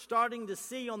you're starting to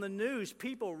see on the news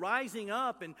people rising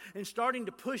up and starting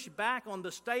to push back on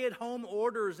the stay-at-home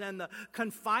orders and the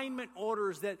confinement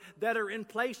orders that are in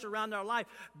place around our life,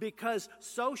 because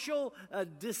social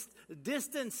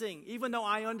distancing, even though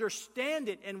I understand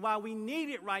it and why we need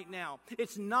it right now,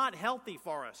 it's not healthy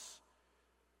for us.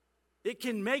 It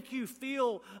can make you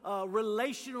feel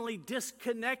relationally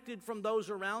disconnected from those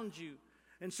around you.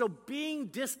 And so being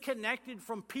disconnected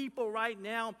from people right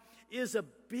now is a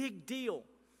big deal.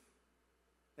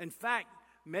 In fact,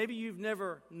 maybe you've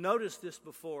never noticed this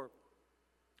before,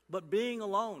 but being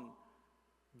alone,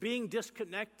 being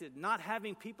disconnected, not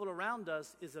having people around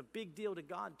us is a big deal to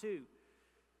God too.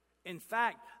 In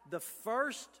fact, the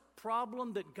first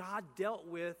problem that God dealt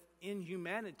with in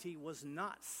humanity was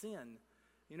not sin.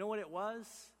 You know what it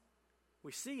was?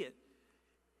 We see it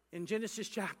in Genesis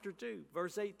chapter 2,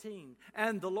 verse 18.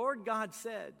 And the Lord God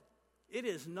said, "It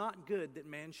is not good that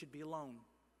man should be alone.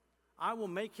 I will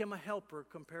make him a helper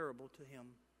comparable to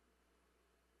him."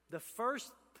 The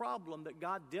first problem that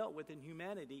God dealt with in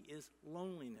humanity is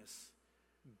loneliness,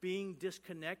 being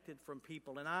disconnected from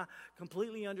people. And I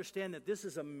completely understand that this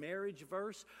is a marriage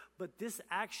verse, but this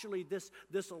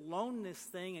aloneness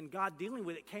thing and God dealing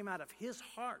with it came out of his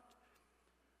heart,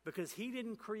 because he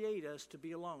didn't create us to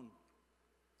be alone.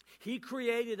 He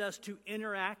created us to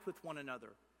interact with one another.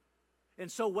 And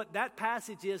so what that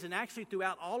passage is, and actually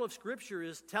throughout all of Scripture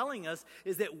is telling us,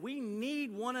 is that we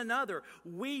need one another.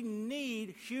 We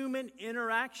need human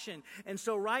interaction. And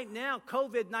so right now,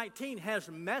 COVID-19 has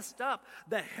messed up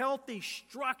the healthy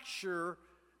structure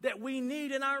that we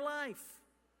need in our life.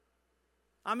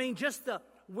 I mean, just the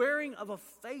wearing of a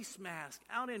face mask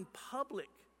out in public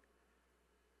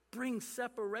brings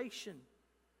separation.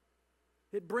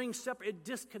 It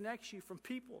disconnects you from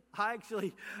people.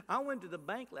 I went to the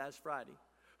bank last Friday.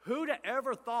 Who'd have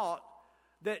ever thought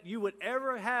that you would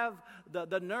ever have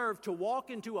the nerve to walk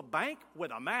into a bank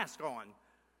with a mask on?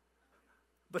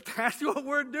 But that's what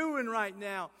we're doing right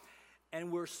now.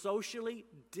 And we're socially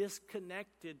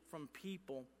disconnected from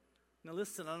people. Now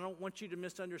listen, I don't want you to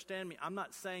misunderstand me. I'm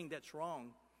not saying that's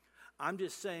wrong. I'm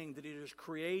just saying that it is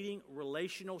creating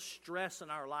relational stress in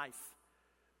our life,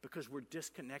 because we're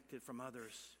disconnected from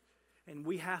others. And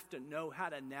we have to know how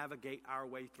to navigate our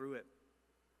way through it.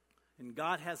 And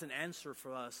God has an answer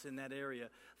for us in that area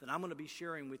that I'm going to be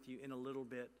sharing with you in a little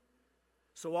bit.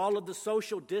 So all of the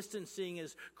social distancing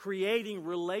is creating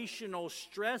relational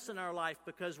stress in our life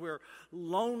because we're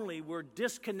lonely, we're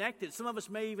disconnected. Some of us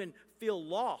may even feel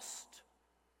lost.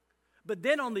 But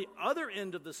then on the other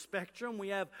end of the spectrum, we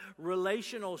have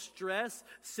relational stress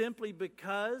simply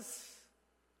because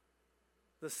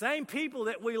the same people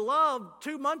that we loved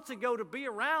 2 months ago to be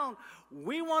around,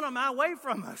 we want them away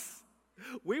from us.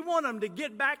 We want them to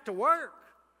get back to work,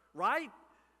 right?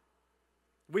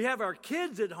 We have our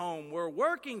kids at home. We're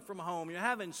working from home. You're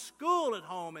having school at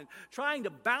home and trying to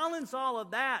balance all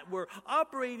of that. We're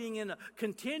operating in a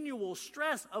continual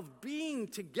stress of being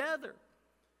together.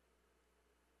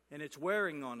 And it's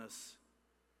wearing on us.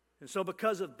 And so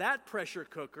because of that pressure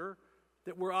cooker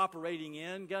that we're operating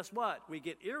in, guess what? We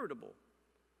get irritable.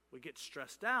 We get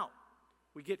stressed out.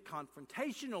 We get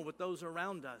confrontational with those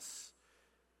around us.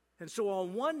 And so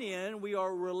on one end, we are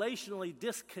relationally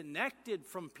disconnected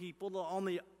from people. On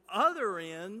the other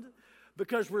end,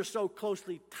 because we're so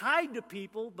closely tied to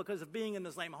people because of being in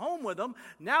the same home with them,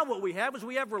 now what we have is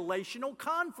we have relational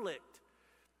conflict.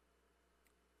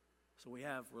 So we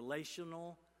have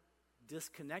relational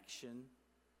disconnection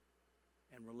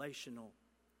and relational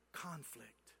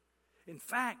conflict. In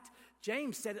fact,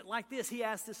 James said it like this. He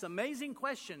asked this amazing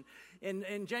question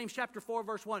in James chapter 4,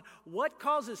 verse 1. What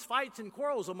causes fights and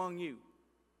quarrels among you?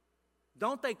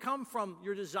 Don't they come from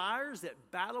your desires that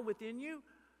battle within you?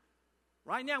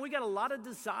 Right now, we got a lot of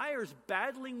desires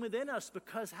battling within us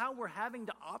because how we're having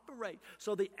to operate.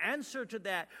 So the answer to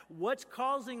that, what's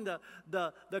causing the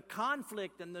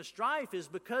conflict and the strife, is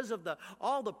because of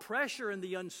all the pressure and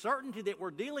the uncertainty that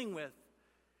we're dealing with.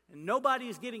 And nobody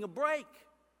is getting a break.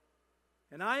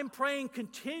 And I am praying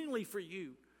continually for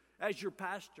you as your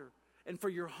pastor and for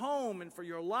your home and for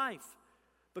your life,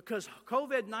 because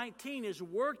COVID-19 is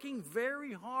working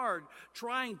very hard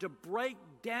trying to break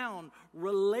down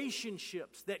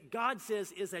relationships that God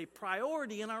says is a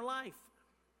priority in our life.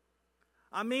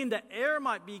 I mean, the air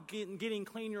might be getting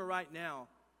cleaner right now,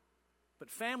 but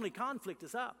family conflict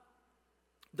is up.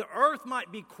 The earth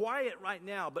might be quiet right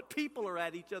now, but people are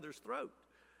at each other's throat.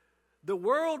 The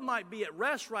world might be at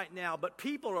rest right now, but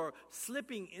people are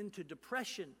slipping into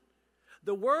depression.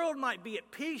 The world might be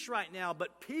at peace right now,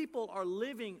 but people are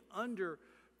living under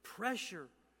pressure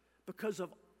because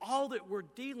of all that we're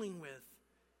dealing with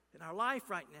in our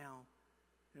life right now.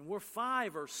 And we're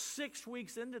 5 or 6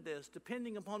 weeks into this,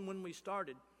 depending upon when we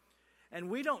started.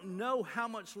 And we don't know how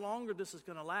much longer this is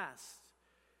going to last.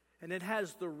 And it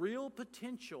has the real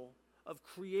potential of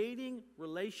creating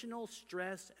relational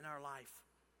stress in our life.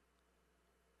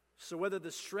 So whether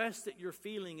the stress that you're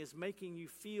feeling is making you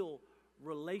feel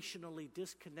relationally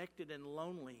disconnected and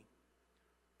lonely,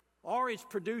 or it's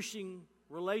producing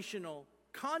relational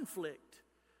conflict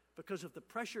because of the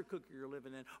pressure cooker you're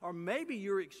living in, or maybe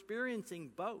you're experiencing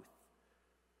both,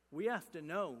 we have to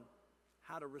know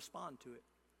how to respond to it.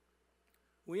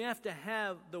 We have to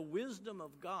have the wisdom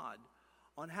of God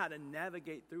on how to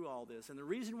navigate through all this. And the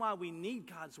reason why we need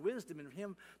God's wisdom and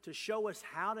Him to show us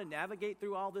how to navigate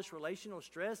through all this relational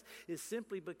stress is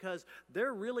simply because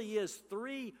there really is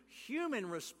 3 human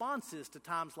responses to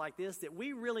times like this that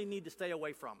we really need to stay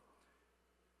away from.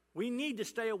 We need to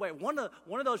stay away. One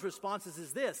of those responses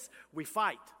is this: we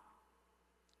fight.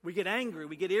 We get angry,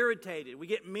 we get irritated, we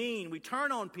get mean, we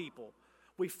turn on people.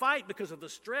 We fight because of the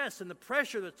stress and the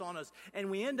pressure that's on us, and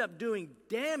we end up doing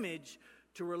damage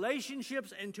to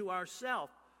relationships and to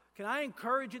ourselves. Can I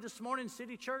encourage you this morning,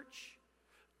 City Church?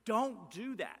 Don't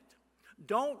do that.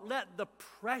 Don't let the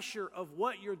pressure of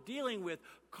what you're dealing with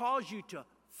cause you to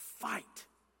fight.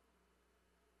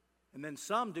 And then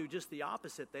some do just the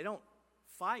opposite. They don't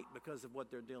fight because of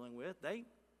what they're dealing with. They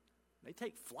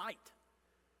take flight.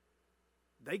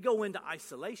 They go into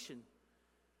isolation.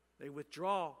 They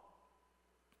withdraw.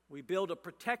 We build a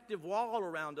protective wall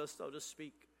around us, so to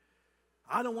speak.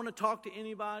 I don't want to talk to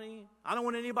anybody. I don't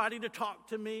want anybody to talk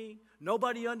to me.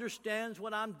 Nobody understands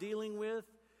what I'm dealing with.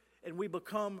 And we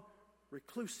become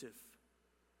reclusive.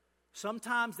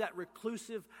 Sometimes that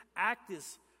reclusive act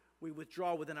is we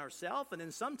withdraw within ourselves, and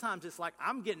then sometimes it's like,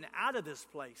 I'm getting out of this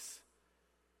place.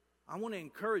 I want to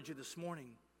encourage you this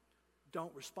morning,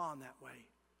 don't respond that way.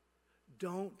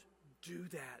 Don't do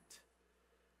that.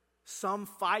 Some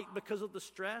fight because of the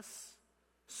stress.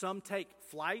 Some take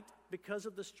flight because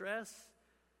of the stress.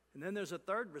 And then there's a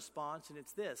third response, and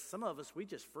it's this. Some of us, we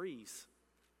just freeze.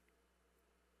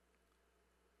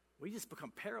 We just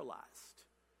become paralyzed.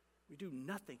 We do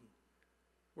nothing.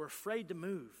 We're afraid to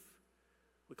move.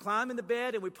 We climb in the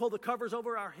bed and we pull the covers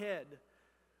over our head.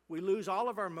 We lose all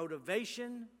of our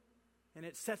motivation, and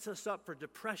it sets us up for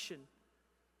depression.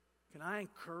 Can I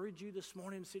encourage you this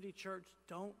morning, City Church?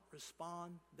 Don't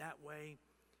respond that way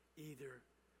either.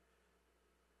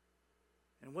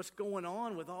 And what's going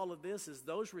on with all of this is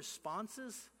those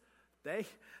responses, they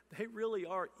really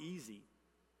are easy.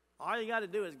 All you got to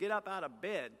do is get up out of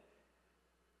bed,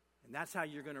 and that's how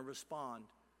you're going to respond.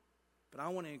 But I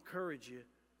want to encourage you,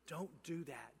 don't do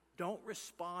that. Don't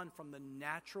respond from the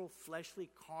natural, fleshly,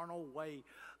 carnal way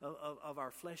of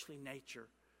our fleshly nature.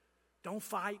 Don't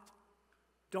fight.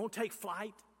 Don't take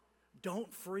flight.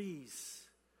 Don't freeze.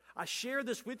 I share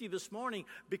this with you this morning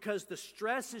because the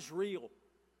stress is real.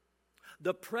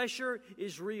 The pressure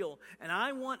is real. And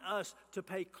I want us to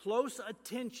pay close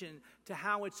attention to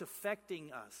how it's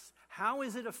affecting us. How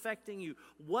is it affecting you?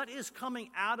 What is coming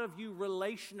out of you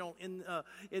relational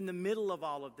in the middle of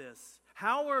all of this?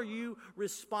 How are you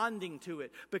responding to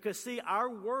it? Because see, our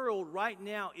world right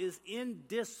now is in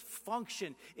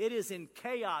dysfunction. It is in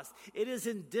chaos. It is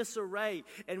in disarray.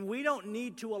 And we don't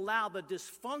need to allow the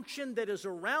dysfunction that is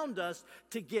around us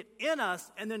to get in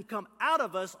us and then come out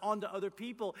of us onto other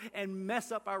people and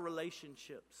mess up our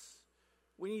relationships.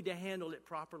 We need to handle it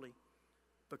properly.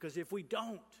 Because if we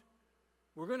don't,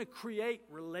 we're going to create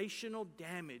relational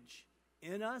damage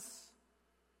in us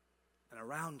and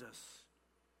around us.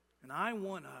 And I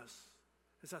want us,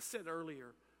 as I said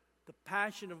earlier, the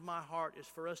passion of my heart is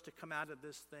for us to come out of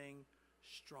this thing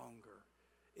stronger,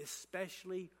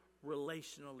 especially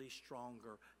relationally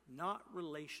stronger, not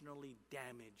relationally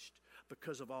damaged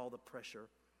because of all the pressure.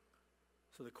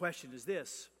 So the question is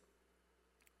this: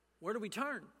 where do we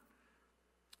turn?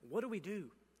 What do we do?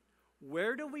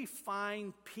 Where do we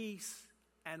find peace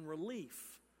and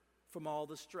relief from all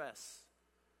the stress?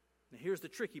 Now here's the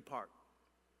tricky part.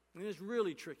 And it's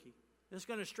really tricky. It's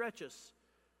going to stretch us.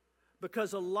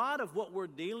 Because a lot of what we're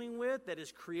dealing with that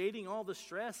is creating all the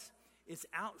stress is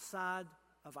outside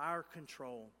of our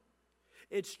control.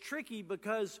 It's tricky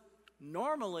because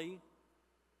normally,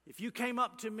 if you came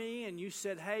up to me and you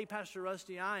said, hey, Pastor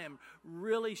Rusty, I am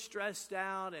really stressed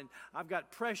out and I've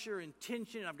got pressure and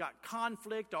tension, I've got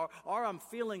conflict, or I'm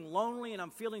feeling lonely and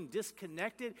I'm feeling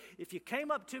disconnected. If you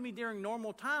came up to me during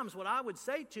normal times, what I would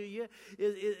say to you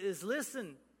is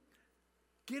listen,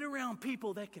 get around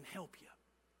people that can help you.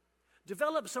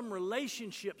 Develop some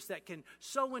relationships that can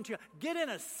sow into you. Get in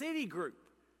a city group.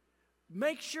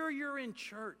 Make sure you're in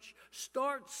church.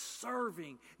 Start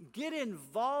serving. Get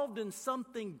involved in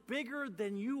something bigger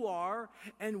than you are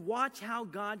and watch how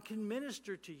God can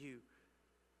minister to you.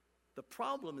 The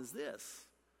problem is this: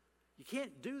 you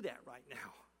can't do that right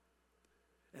now.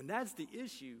 And that's the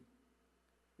issue.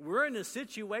 We're in a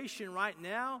situation right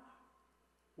now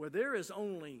where there is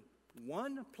only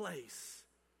one place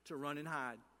to run and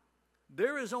hide.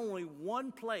 There is only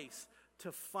one place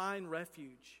to find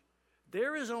refuge.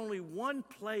 There is only one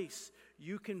place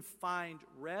you can find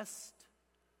rest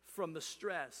from the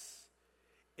stress.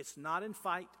 It's not in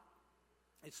fight,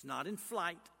 it's not in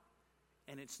flight,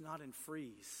 and it's not in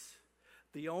freeze.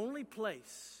 The only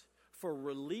place for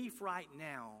relief right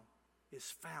now is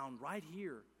found right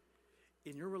here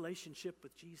in your relationship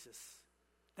with Jesus.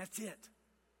 That's it.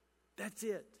 That's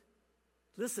it.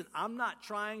 Listen, I'm not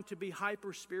trying to be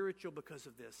hyper spiritual because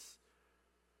of this.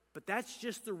 But that's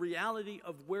just the reality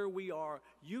of where we are.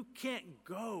 You can't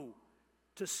go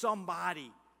to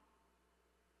somebody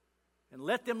and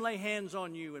let them lay hands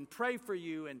on you and pray for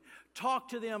you and talk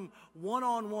to them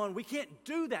one-on-one. We can't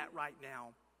do that right now.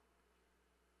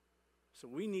 So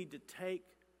we need to take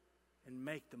and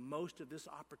make the most of this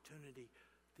opportunity.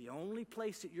 The only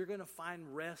place that you're going to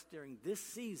find rest during this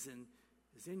season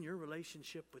is in your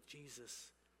relationship with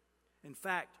Jesus. In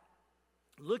fact,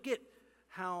 look at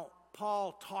how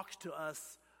Paul talks to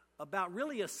us about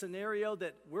really a scenario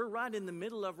that we're right in the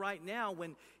middle of right now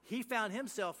when he found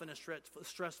himself in a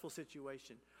stressful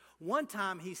situation. One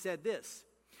time he said this.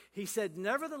 He said,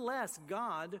 "Nevertheless,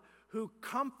 God, who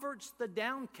comforts the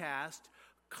downcast,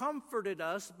 comforted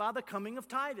us by the coming of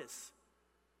Titus."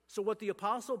 So what the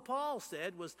Apostle Paul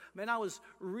said was, man, I was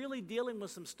really dealing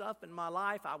with some stuff in my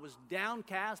life. I was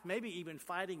downcast, maybe even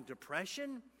fighting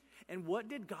depression. And what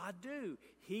did God do?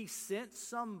 He sent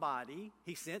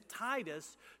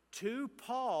Titus to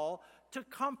Paul to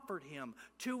comfort him,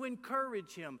 to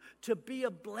encourage him, to be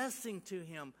a blessing to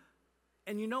him.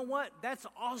 And you know what? That's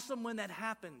awesome when that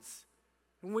happens.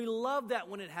 And we love that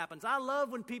when it happens. I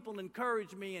love when people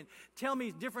encourage me and tell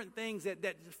me different things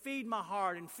that feed my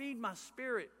heart and feed my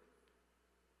spirit.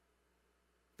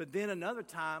 But then another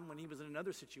time, when he was in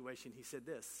another situation, he said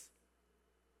this: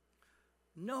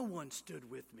 "No one stood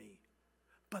with me,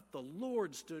 but the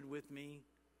Lord stood with me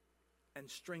and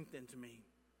strengthened me."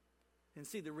 And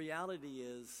see, the reality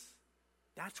is,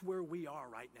 that's where we are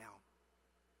right now.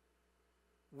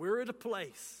 We're at a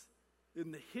place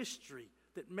in the history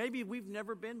that maybe we've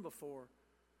never been before,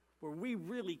 where we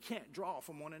really can't draw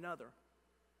from one another.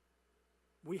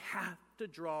 We have to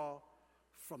draw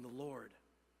from the Lord.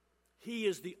 He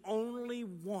is the only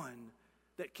one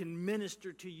that can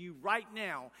minister to you right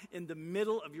now in the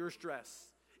middle of your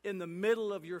stress, in the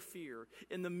middle of your fear,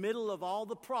 in the middle of all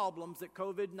the problems that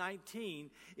COVID-19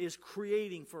 is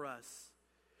creating for us.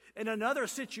 In another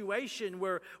situation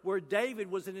where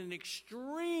David was in an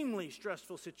extremely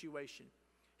stressful situation.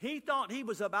 He thought he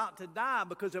was about to die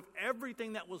because of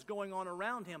everything that was going on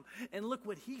around him. And look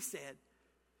what he said.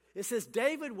 It says,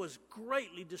 David was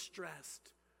greatly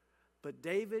distressed, but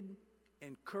David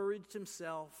encouraged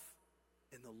himself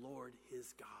in the Lord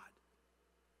his God.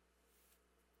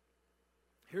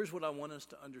 Here's what I want us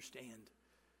to understand.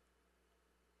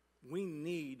 We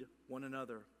need one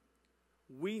another.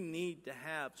 We need to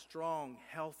have strong,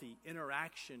 healthy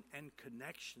interaction and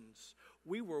connections.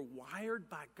 We were wired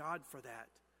by God for that.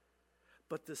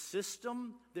 But the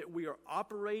system that we are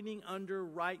operating under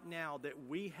right now, that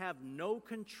we have no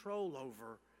control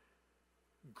over,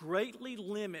 greatly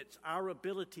limits our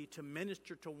ability to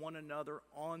minister to one another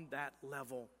on that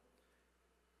level.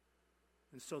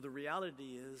 And so the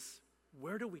reality is,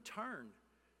 where do we turn?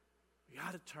 We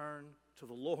got to turn to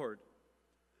the Lord.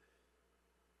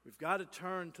 We've got to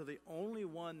turn to the only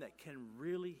one that can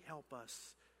really help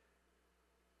us.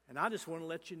 And I just want to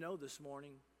let you know this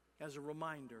morning, as a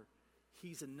reminder,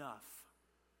 He's enough.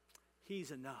 He's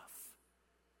enough.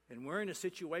 And we're in a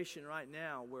situation right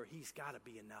now where He's got to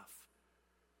be enough.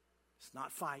 It's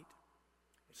not fight.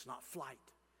 It's not flight.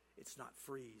 It's not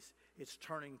freeze. It's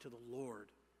turning to the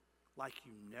Lord like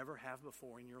you never have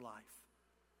before in your life.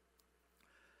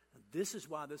 And this is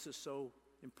why this is so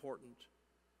important.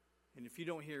 And if you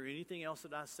don't hear anything else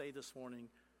that I say this morning,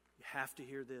 you have to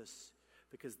hear this.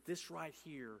 Because this right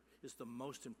here is the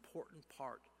most important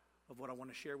part of what I want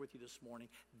to share with you this morning.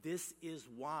 This is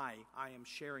why I am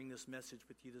sharing this message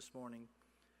with you this morning.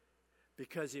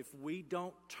 Because if we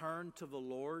don't turn to the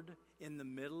Lord in the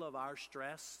middle of our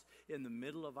stress, in the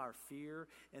middle of our fear,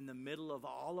 in the middle of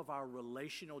all of our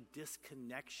relational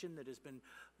disconnection that has been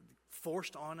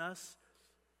forced on us,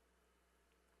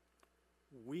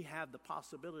 we have the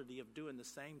possibility of doing the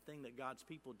same thing that God's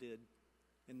people did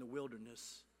in the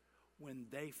wilderness when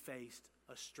they faced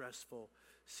a stressful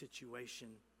situation.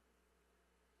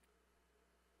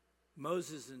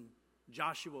 Moses and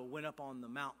Joshua went up on the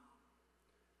mountain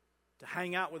to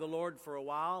hang out with the Lord for a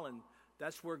while, and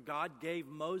that's where God gave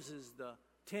Moses the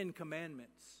 10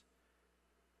 Commandments.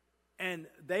 And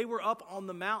they were up on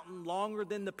the mountain longer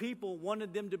than the people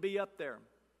wanted them to be up there.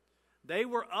 They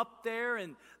were up there,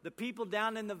 and the people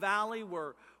down in the valley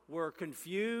were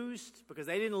confused because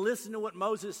they didn't listen to what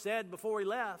Moses said before he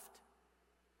left.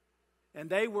 And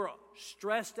they were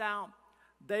stressed out.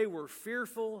 They were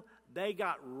fearful. They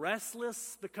got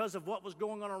restless because of what was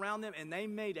going on around them, and they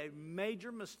made a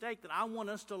major mistake that I want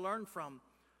us to learn from.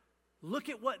 Look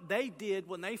at what they did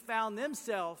when they found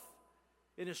themselves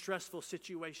in a stressful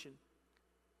situation.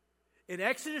 In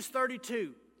Exodus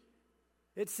 32,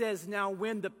 it says, "Now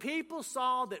when the people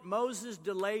saw that Moses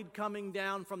delayed coming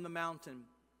down from the mountain,"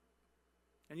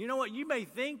 and you know what? You may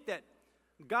think that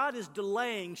God is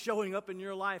delaying showing up in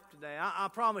your life today. I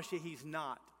promise you He's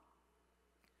not.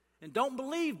 And don't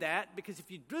believe that, because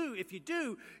if you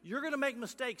do, you're going to make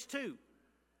mistakes too.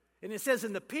 And it says,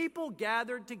 and the people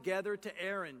gathered together to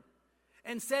Aaron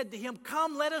and said to him,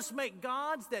 come, let us make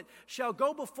gods that shall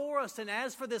go before us. And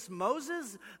as for this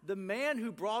Moses, the man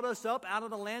who brought us up out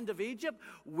of the land of Egypt,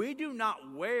 we do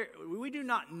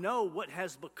not know what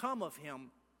has become of him.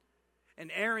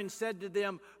 And Aaron said to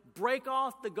them, break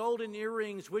off the golden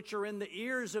earrings which are in the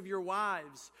ears of your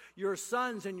wives, your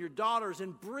sons and your daughters,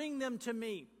 and bring them to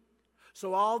me.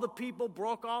 So all the people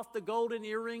broke off the golden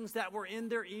earrings that were in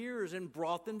their ears and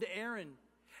brought them to Aaron.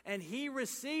 And he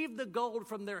received the gold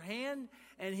from their hand,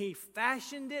 and he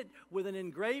fashioned it with an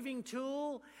engraving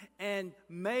tool and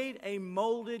made a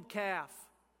molded calf.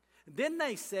 Then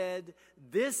he said,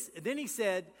 this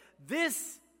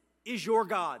is your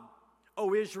God,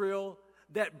 O Israel,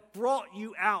 that brought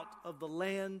you out of the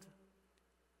land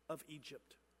of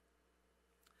Egypt.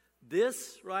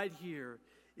 This right here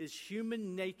is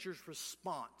human nature's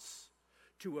response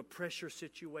to a pressure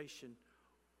situation.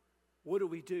 What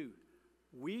do?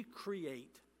 We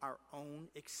create our own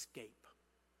escape.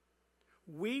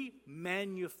 We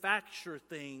manufacture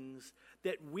things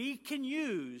that we can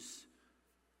use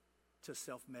to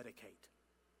self-medicate,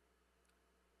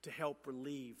 to help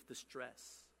relieve the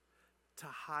stress, to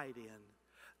hide in.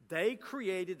 They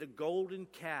created a golden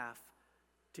calf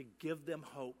to give them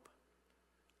hope,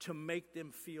 to make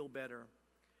them feel better.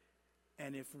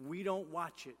 And if we don't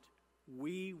watch it,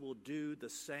 we will do the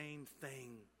same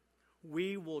thing.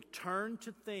 We will turn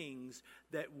to things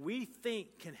that we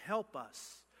think can help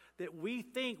us, that we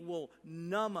think will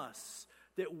numb us,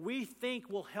 that we think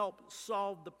will help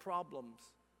solve the problems.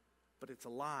 But it's a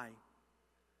lie.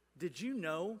 Did you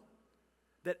know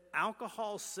that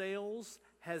alcohol sales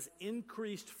has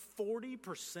increased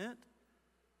 40%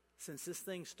 since this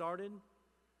thing started?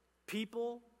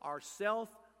 People are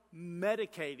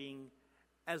self-medicating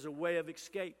as a way of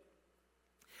escape.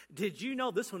 Did you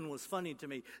know, this one was funny to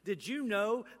me, did you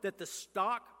know that the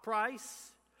stock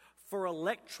price for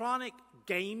electronic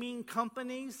gaming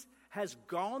companies has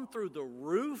gone through the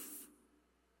roof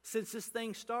since this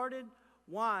thing started?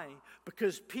 Why?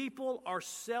 Because people are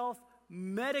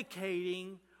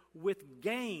self-medicating with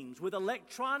games, with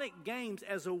electronic games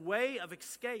as a way of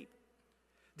escape.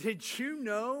 Did you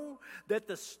know that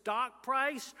the stock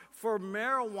price for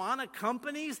marijuana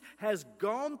companies has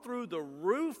gone through the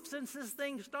roof since this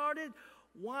thing started?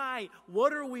 Why?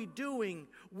 What are we doing?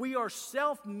 We are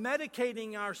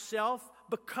self-medicating ourselves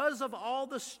because of all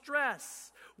the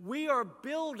stress. We are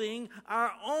building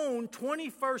our own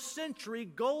 21st century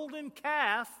golden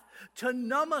calf to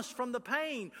numb us from the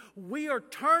pain. We are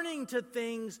turning to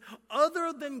things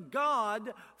other than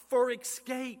God for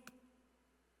escape.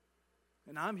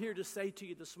 And I'm here to say to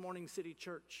you this morning, City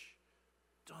Church,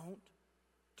 don't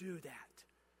do that,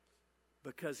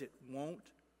 because it won't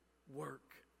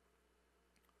work.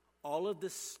 All of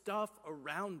this stuff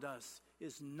around us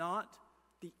is not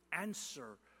the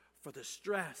answer for the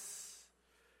stress.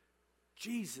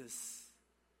 Jesus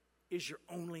is your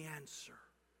only answer.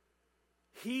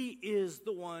 He is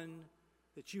the one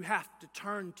that you have to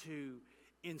turn to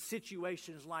in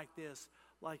situations like this,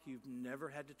 like you've never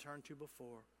had to turn to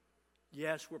before.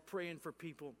 Yes, we're praying for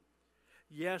people.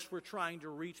 Yes, we're trying to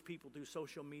reach people through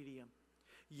social media.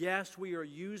 Yes, we are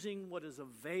using what is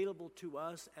available to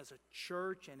us as a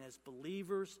church and as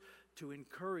believers to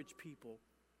encourage people.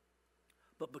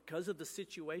 But because of the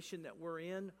situation that we're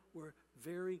in, we're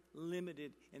very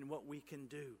limited in what we can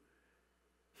do.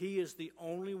 He is the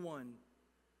only one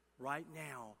right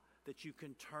now that you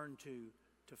can turn to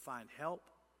find help,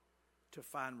 to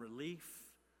find relief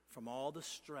from all the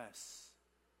stress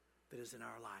that is in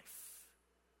our life.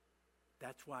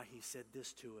 That's why he said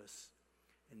this to us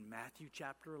in Matthew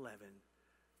chapter 11,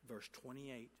 verse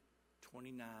 28,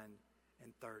 29,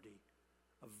 and 30.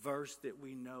 A verse that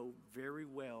we know very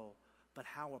well, but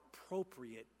how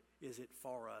appropriate is it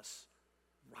for us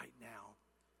right now?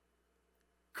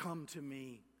 Come to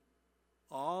me,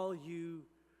 all you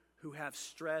who have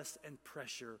stress and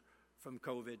pressure from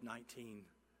COVID-19, and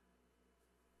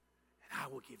I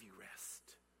will give you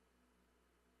rest.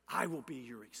 I will be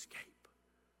your escape.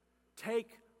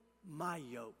 Take my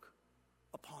yoke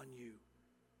upon you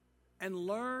and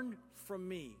learn from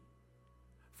me,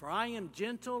 for I am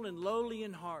gentle and lowly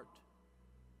in heart,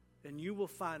 and you will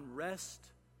find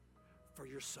rest for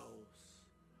your souls.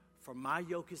 For my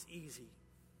yoke is easy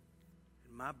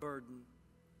and my burden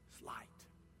is light.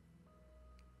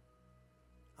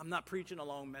 I'm not preaching a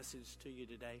long message to you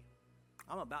today.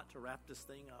 I'm about to wrap this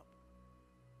thing up.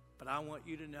 But I want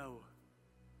you to know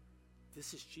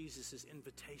this is Jesus'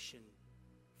 invitation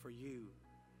for you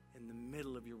in the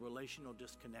middle of your relational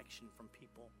disconnection from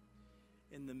people.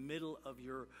 in the middle of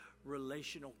your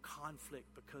relational conflict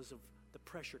because of the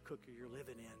pressure cooker you're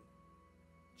living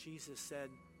in. Jesus said,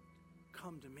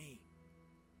 come to me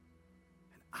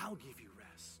and I'll give you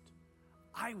rest.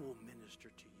 I will minister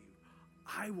to you.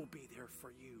 I will be there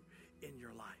for you in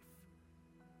your life.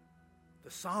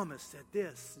 The psalmist said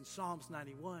this in Psalms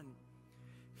 91,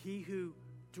 he who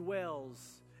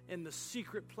dwells in the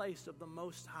secret place of the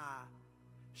Most High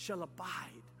shall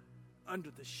abide under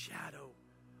the shadow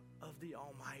of the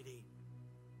Almighty.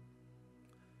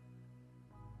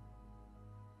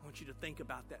 I want you to think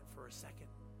about that for a second.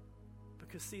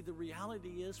 Because see, the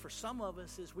reality is, for some of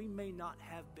us, is we may not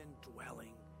have been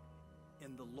dwelling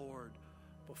in the Lord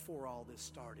before all this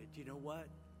started. You know what?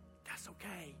 That's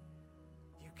okay.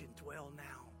 You can dwell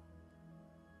now.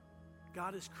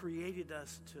 God has created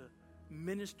us to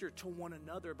minister to one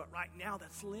another, but right now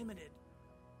that's limited.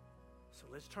 So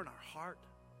let's turn our heart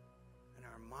and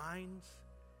our minds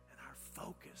and our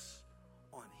focus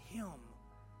on Him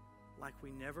like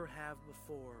we never have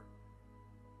before.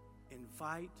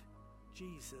 Invite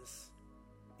Jesus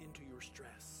into your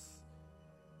stress.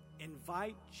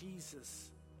 Invite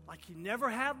Jesus like you never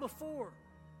have before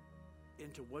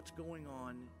into what's going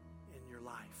on in your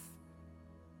life.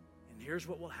 And here's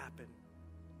what will happen.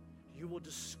 You will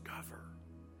discover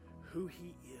who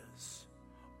He is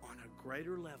on a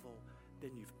greater level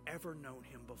than you've ever known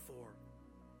Him before.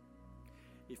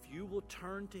 If you will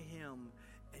turn to Him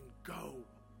and go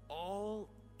all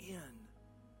in,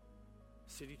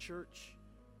 City Church,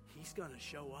 He's going to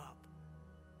show up.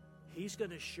 He's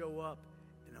going to show up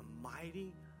in a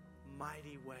mighty,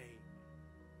 mighty way.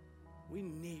 We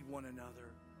need one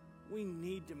another. We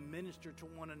need to minister to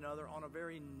one another on a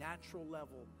very natural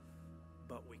level,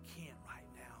 but we can't right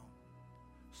now.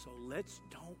 So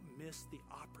don't miss the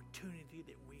opportunity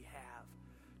that we have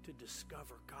to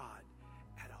discover God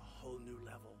at a whole new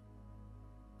level.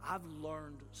 I've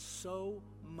learned so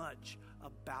much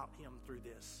about Him through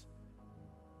this.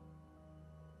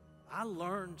 I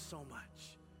learned so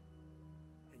much,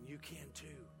 and you can too.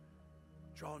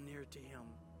 Draw near to Him,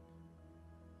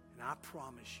 and I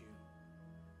promise you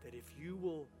that if you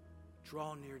will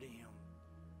draw near to Him,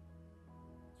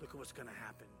 look at what's going to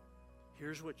happen.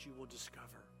 Here's what you will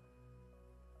discover.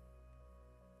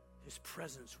 His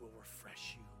presence will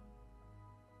refresh you.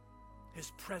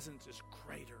 His presence is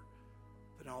greater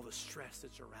than all the stress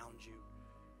that's around you.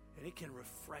 And it can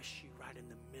refresh you right in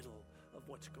the middle of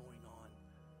what's going on.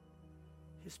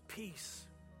 His peace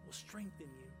will strengthen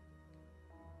you.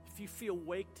 If you feel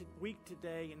weak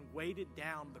today and weighted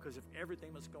down because of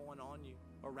everything that's going on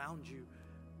around you,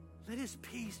 let His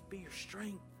peace be your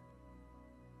strength.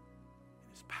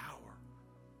 And His power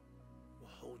will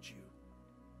hold you.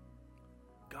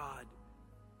 God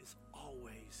is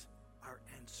always our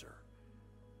answer.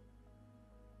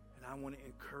 And I want to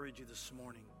encourage you this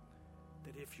morning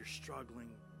that if you're struggling,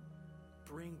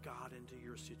 bring God into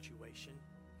your situation.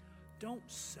 Don't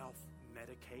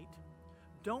self-medicate.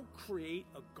 Don't create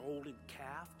a golden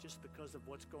calf just because of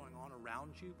what's going on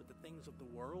around you with the things of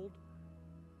the world.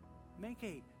 Make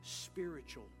a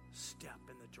spiritual step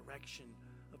in the direction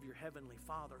of your Heavenly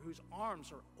Father, whose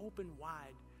arms are open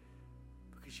wide.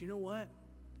 Because you know what?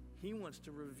 He wants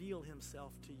to reveal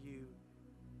Himself to you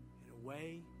in a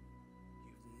way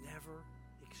you've never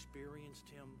experienced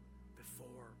Him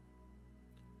before.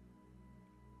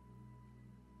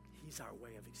 He's our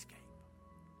way of escape.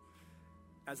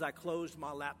 As I closed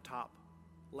my laptop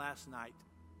last night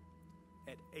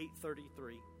at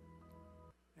 8:33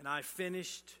 and I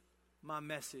finished my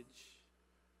message,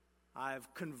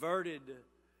 I've converted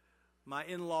my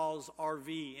in-laws'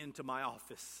 RV into my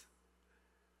office.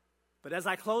 But as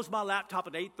I closed my laptop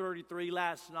at 8:33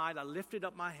 last night, I lifted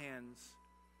up my hands.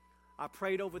 I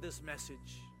prayed over this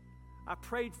message. I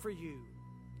prayed for you.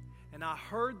 And I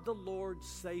heard the Lord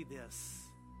say this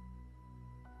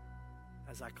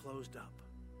as I closed up.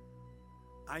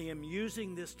 I am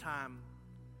using this time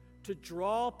to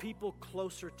draw people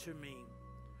closer to me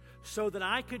so that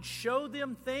I could show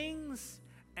them things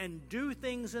and do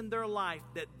things in their life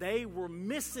that they were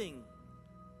missing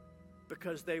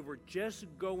because they were just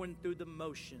going through the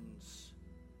motions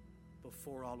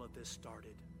before all of this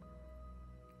started.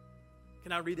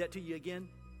 Can I read that to you again?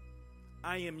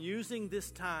 I am using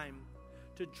this time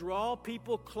to draw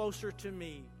people closer to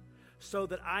me so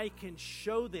that I can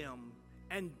show them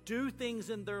and do things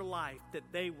in their life that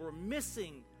they were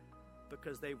missing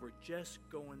because they were just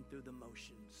going through the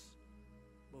motions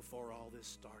before all this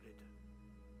started.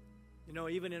 You know,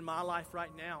 even in my life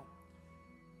right now,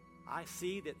 I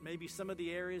see that maybe some of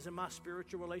the areas in my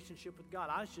spiritual relationship with God,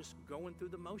 I was just going through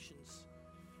the motions.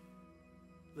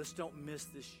 Let's don't miss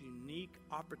this unique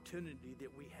opportunity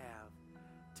that we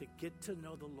have to get to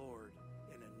know the Lord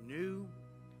in a new,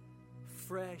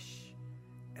 fresh,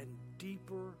 and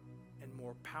deeper and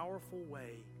more powerful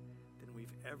way than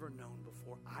we've ever known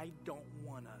before. I don't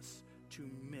want us to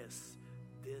miss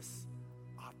this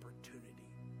opportunity.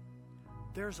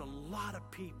 There's a lot of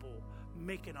people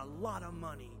making a lot of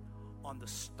money on the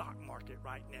stock market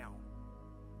right now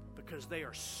because they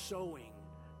are sowing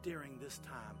during this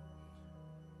time.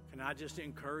 Can I just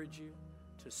encourage you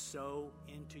to sow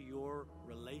into your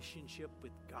relationship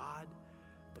with God?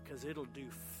 Because it'll do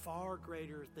far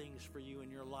greater things for you in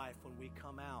your life when we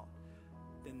come out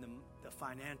than the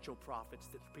financial profits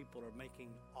that people are making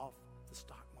off the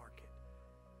stock market.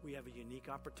 We have a unique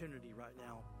opportunity right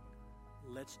now.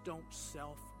 Let's don't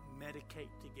self-medicate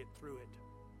to get through it.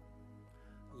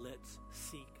 Let's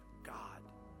seek God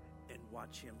and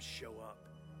watch Him show up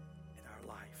in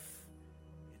our life.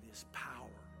 And His power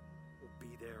will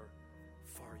be there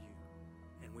for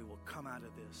you. And we will come out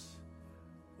of this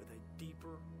with a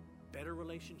deeper, better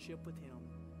relationship with Him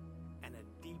and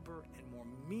a deeper and more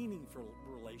meaningful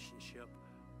relationship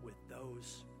with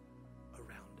those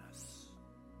around us.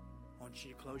 I want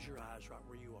you to close your eyes right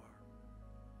where you are.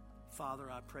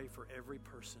 Father, I pray for every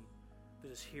person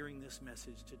that is hearing this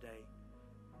message today.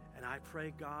 And I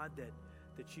pray, God,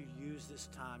 that you use this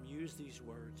time, use these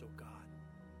words, oh God,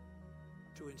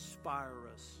 to inspire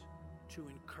us, to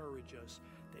encourage us,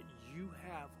 that you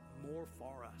have more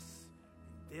for us.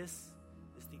 And this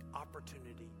is the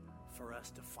opportunity for us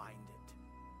to find it.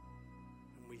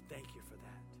 And we thank you for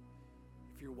that.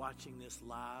 If you're watching this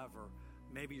live, or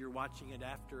maybe you're watching it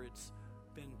after it's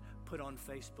been put on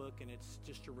Facebook and it's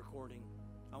just a recording,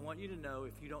 I want you to know,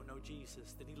 if you don't know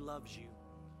Jesus, that He loves you.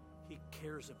 He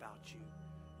cares about you.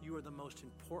 You are the most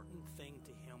important thing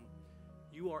to Him.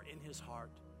 You are in His heart.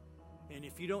 And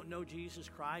if you don't know Jesus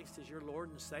Christ as your Lord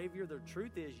and Savior, the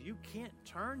truth is you can't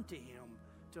turn to Him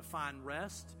to find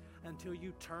rest until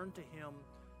you turn to Him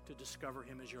to discover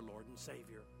Him as your Lord and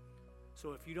Savior.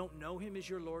 So if you don't know Him as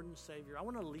your Lord and Savior, I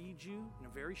want to lead you in a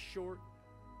very short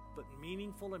but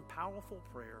meaningful and powerful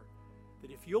prayer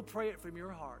that if you'll pray it from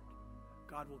your heart,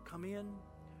 God will come in.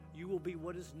 You will be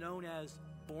what is known as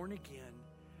born again.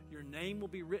 Your name will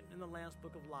be written in the Lamb's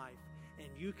Book of Life, and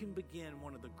you can begin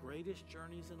one of the greatest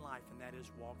journeys in life, and that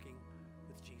is walking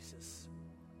with Jesus.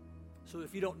 So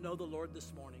if you don't know the Lord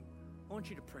this morning, I want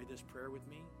you to pray this prayer with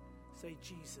me. Say,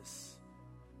 Jesus,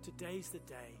 today's the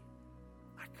day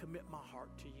I commit my heart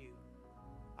to you.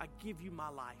 I give you my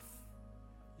life.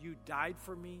 You died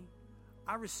for me.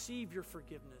 I receive your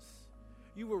forgiveness.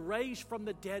 You were raised from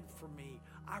the dead for me.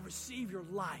 I receive your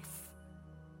life.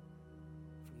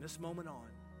 From this moment on,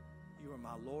 you are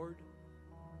my Lord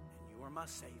and you are my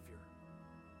Savior.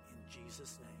 In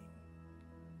Jesus'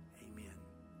 name, amen.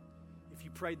 If you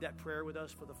prayed that prayer with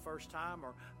us for the first time,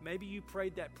 or maybe you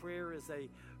prayed that prayer as a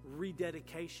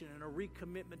rededication and a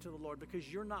recommitment to the Lord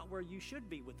because you're not where you should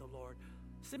be with the Lord,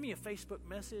 send me a Facebook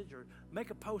message or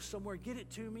make a post somewhere. Get it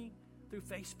to me through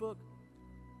Facebook,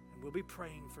 and we'll be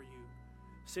praying for you.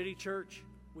 City Church,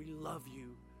 we love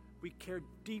you. We care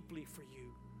deeply for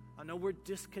you. I know we're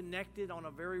disconnected on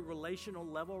a very relational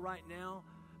level right now,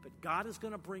 but God is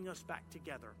going to bring us back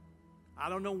together. I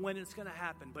don't know when it's going to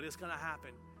happen, but it's going to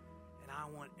happen. And I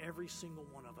want every single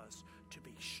one of us to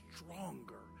be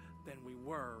stronger than we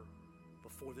were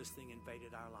before this thing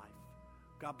invaded our life.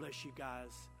 God bless you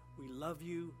guys. We love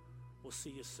you. We'll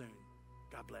see you soon.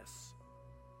 God bless.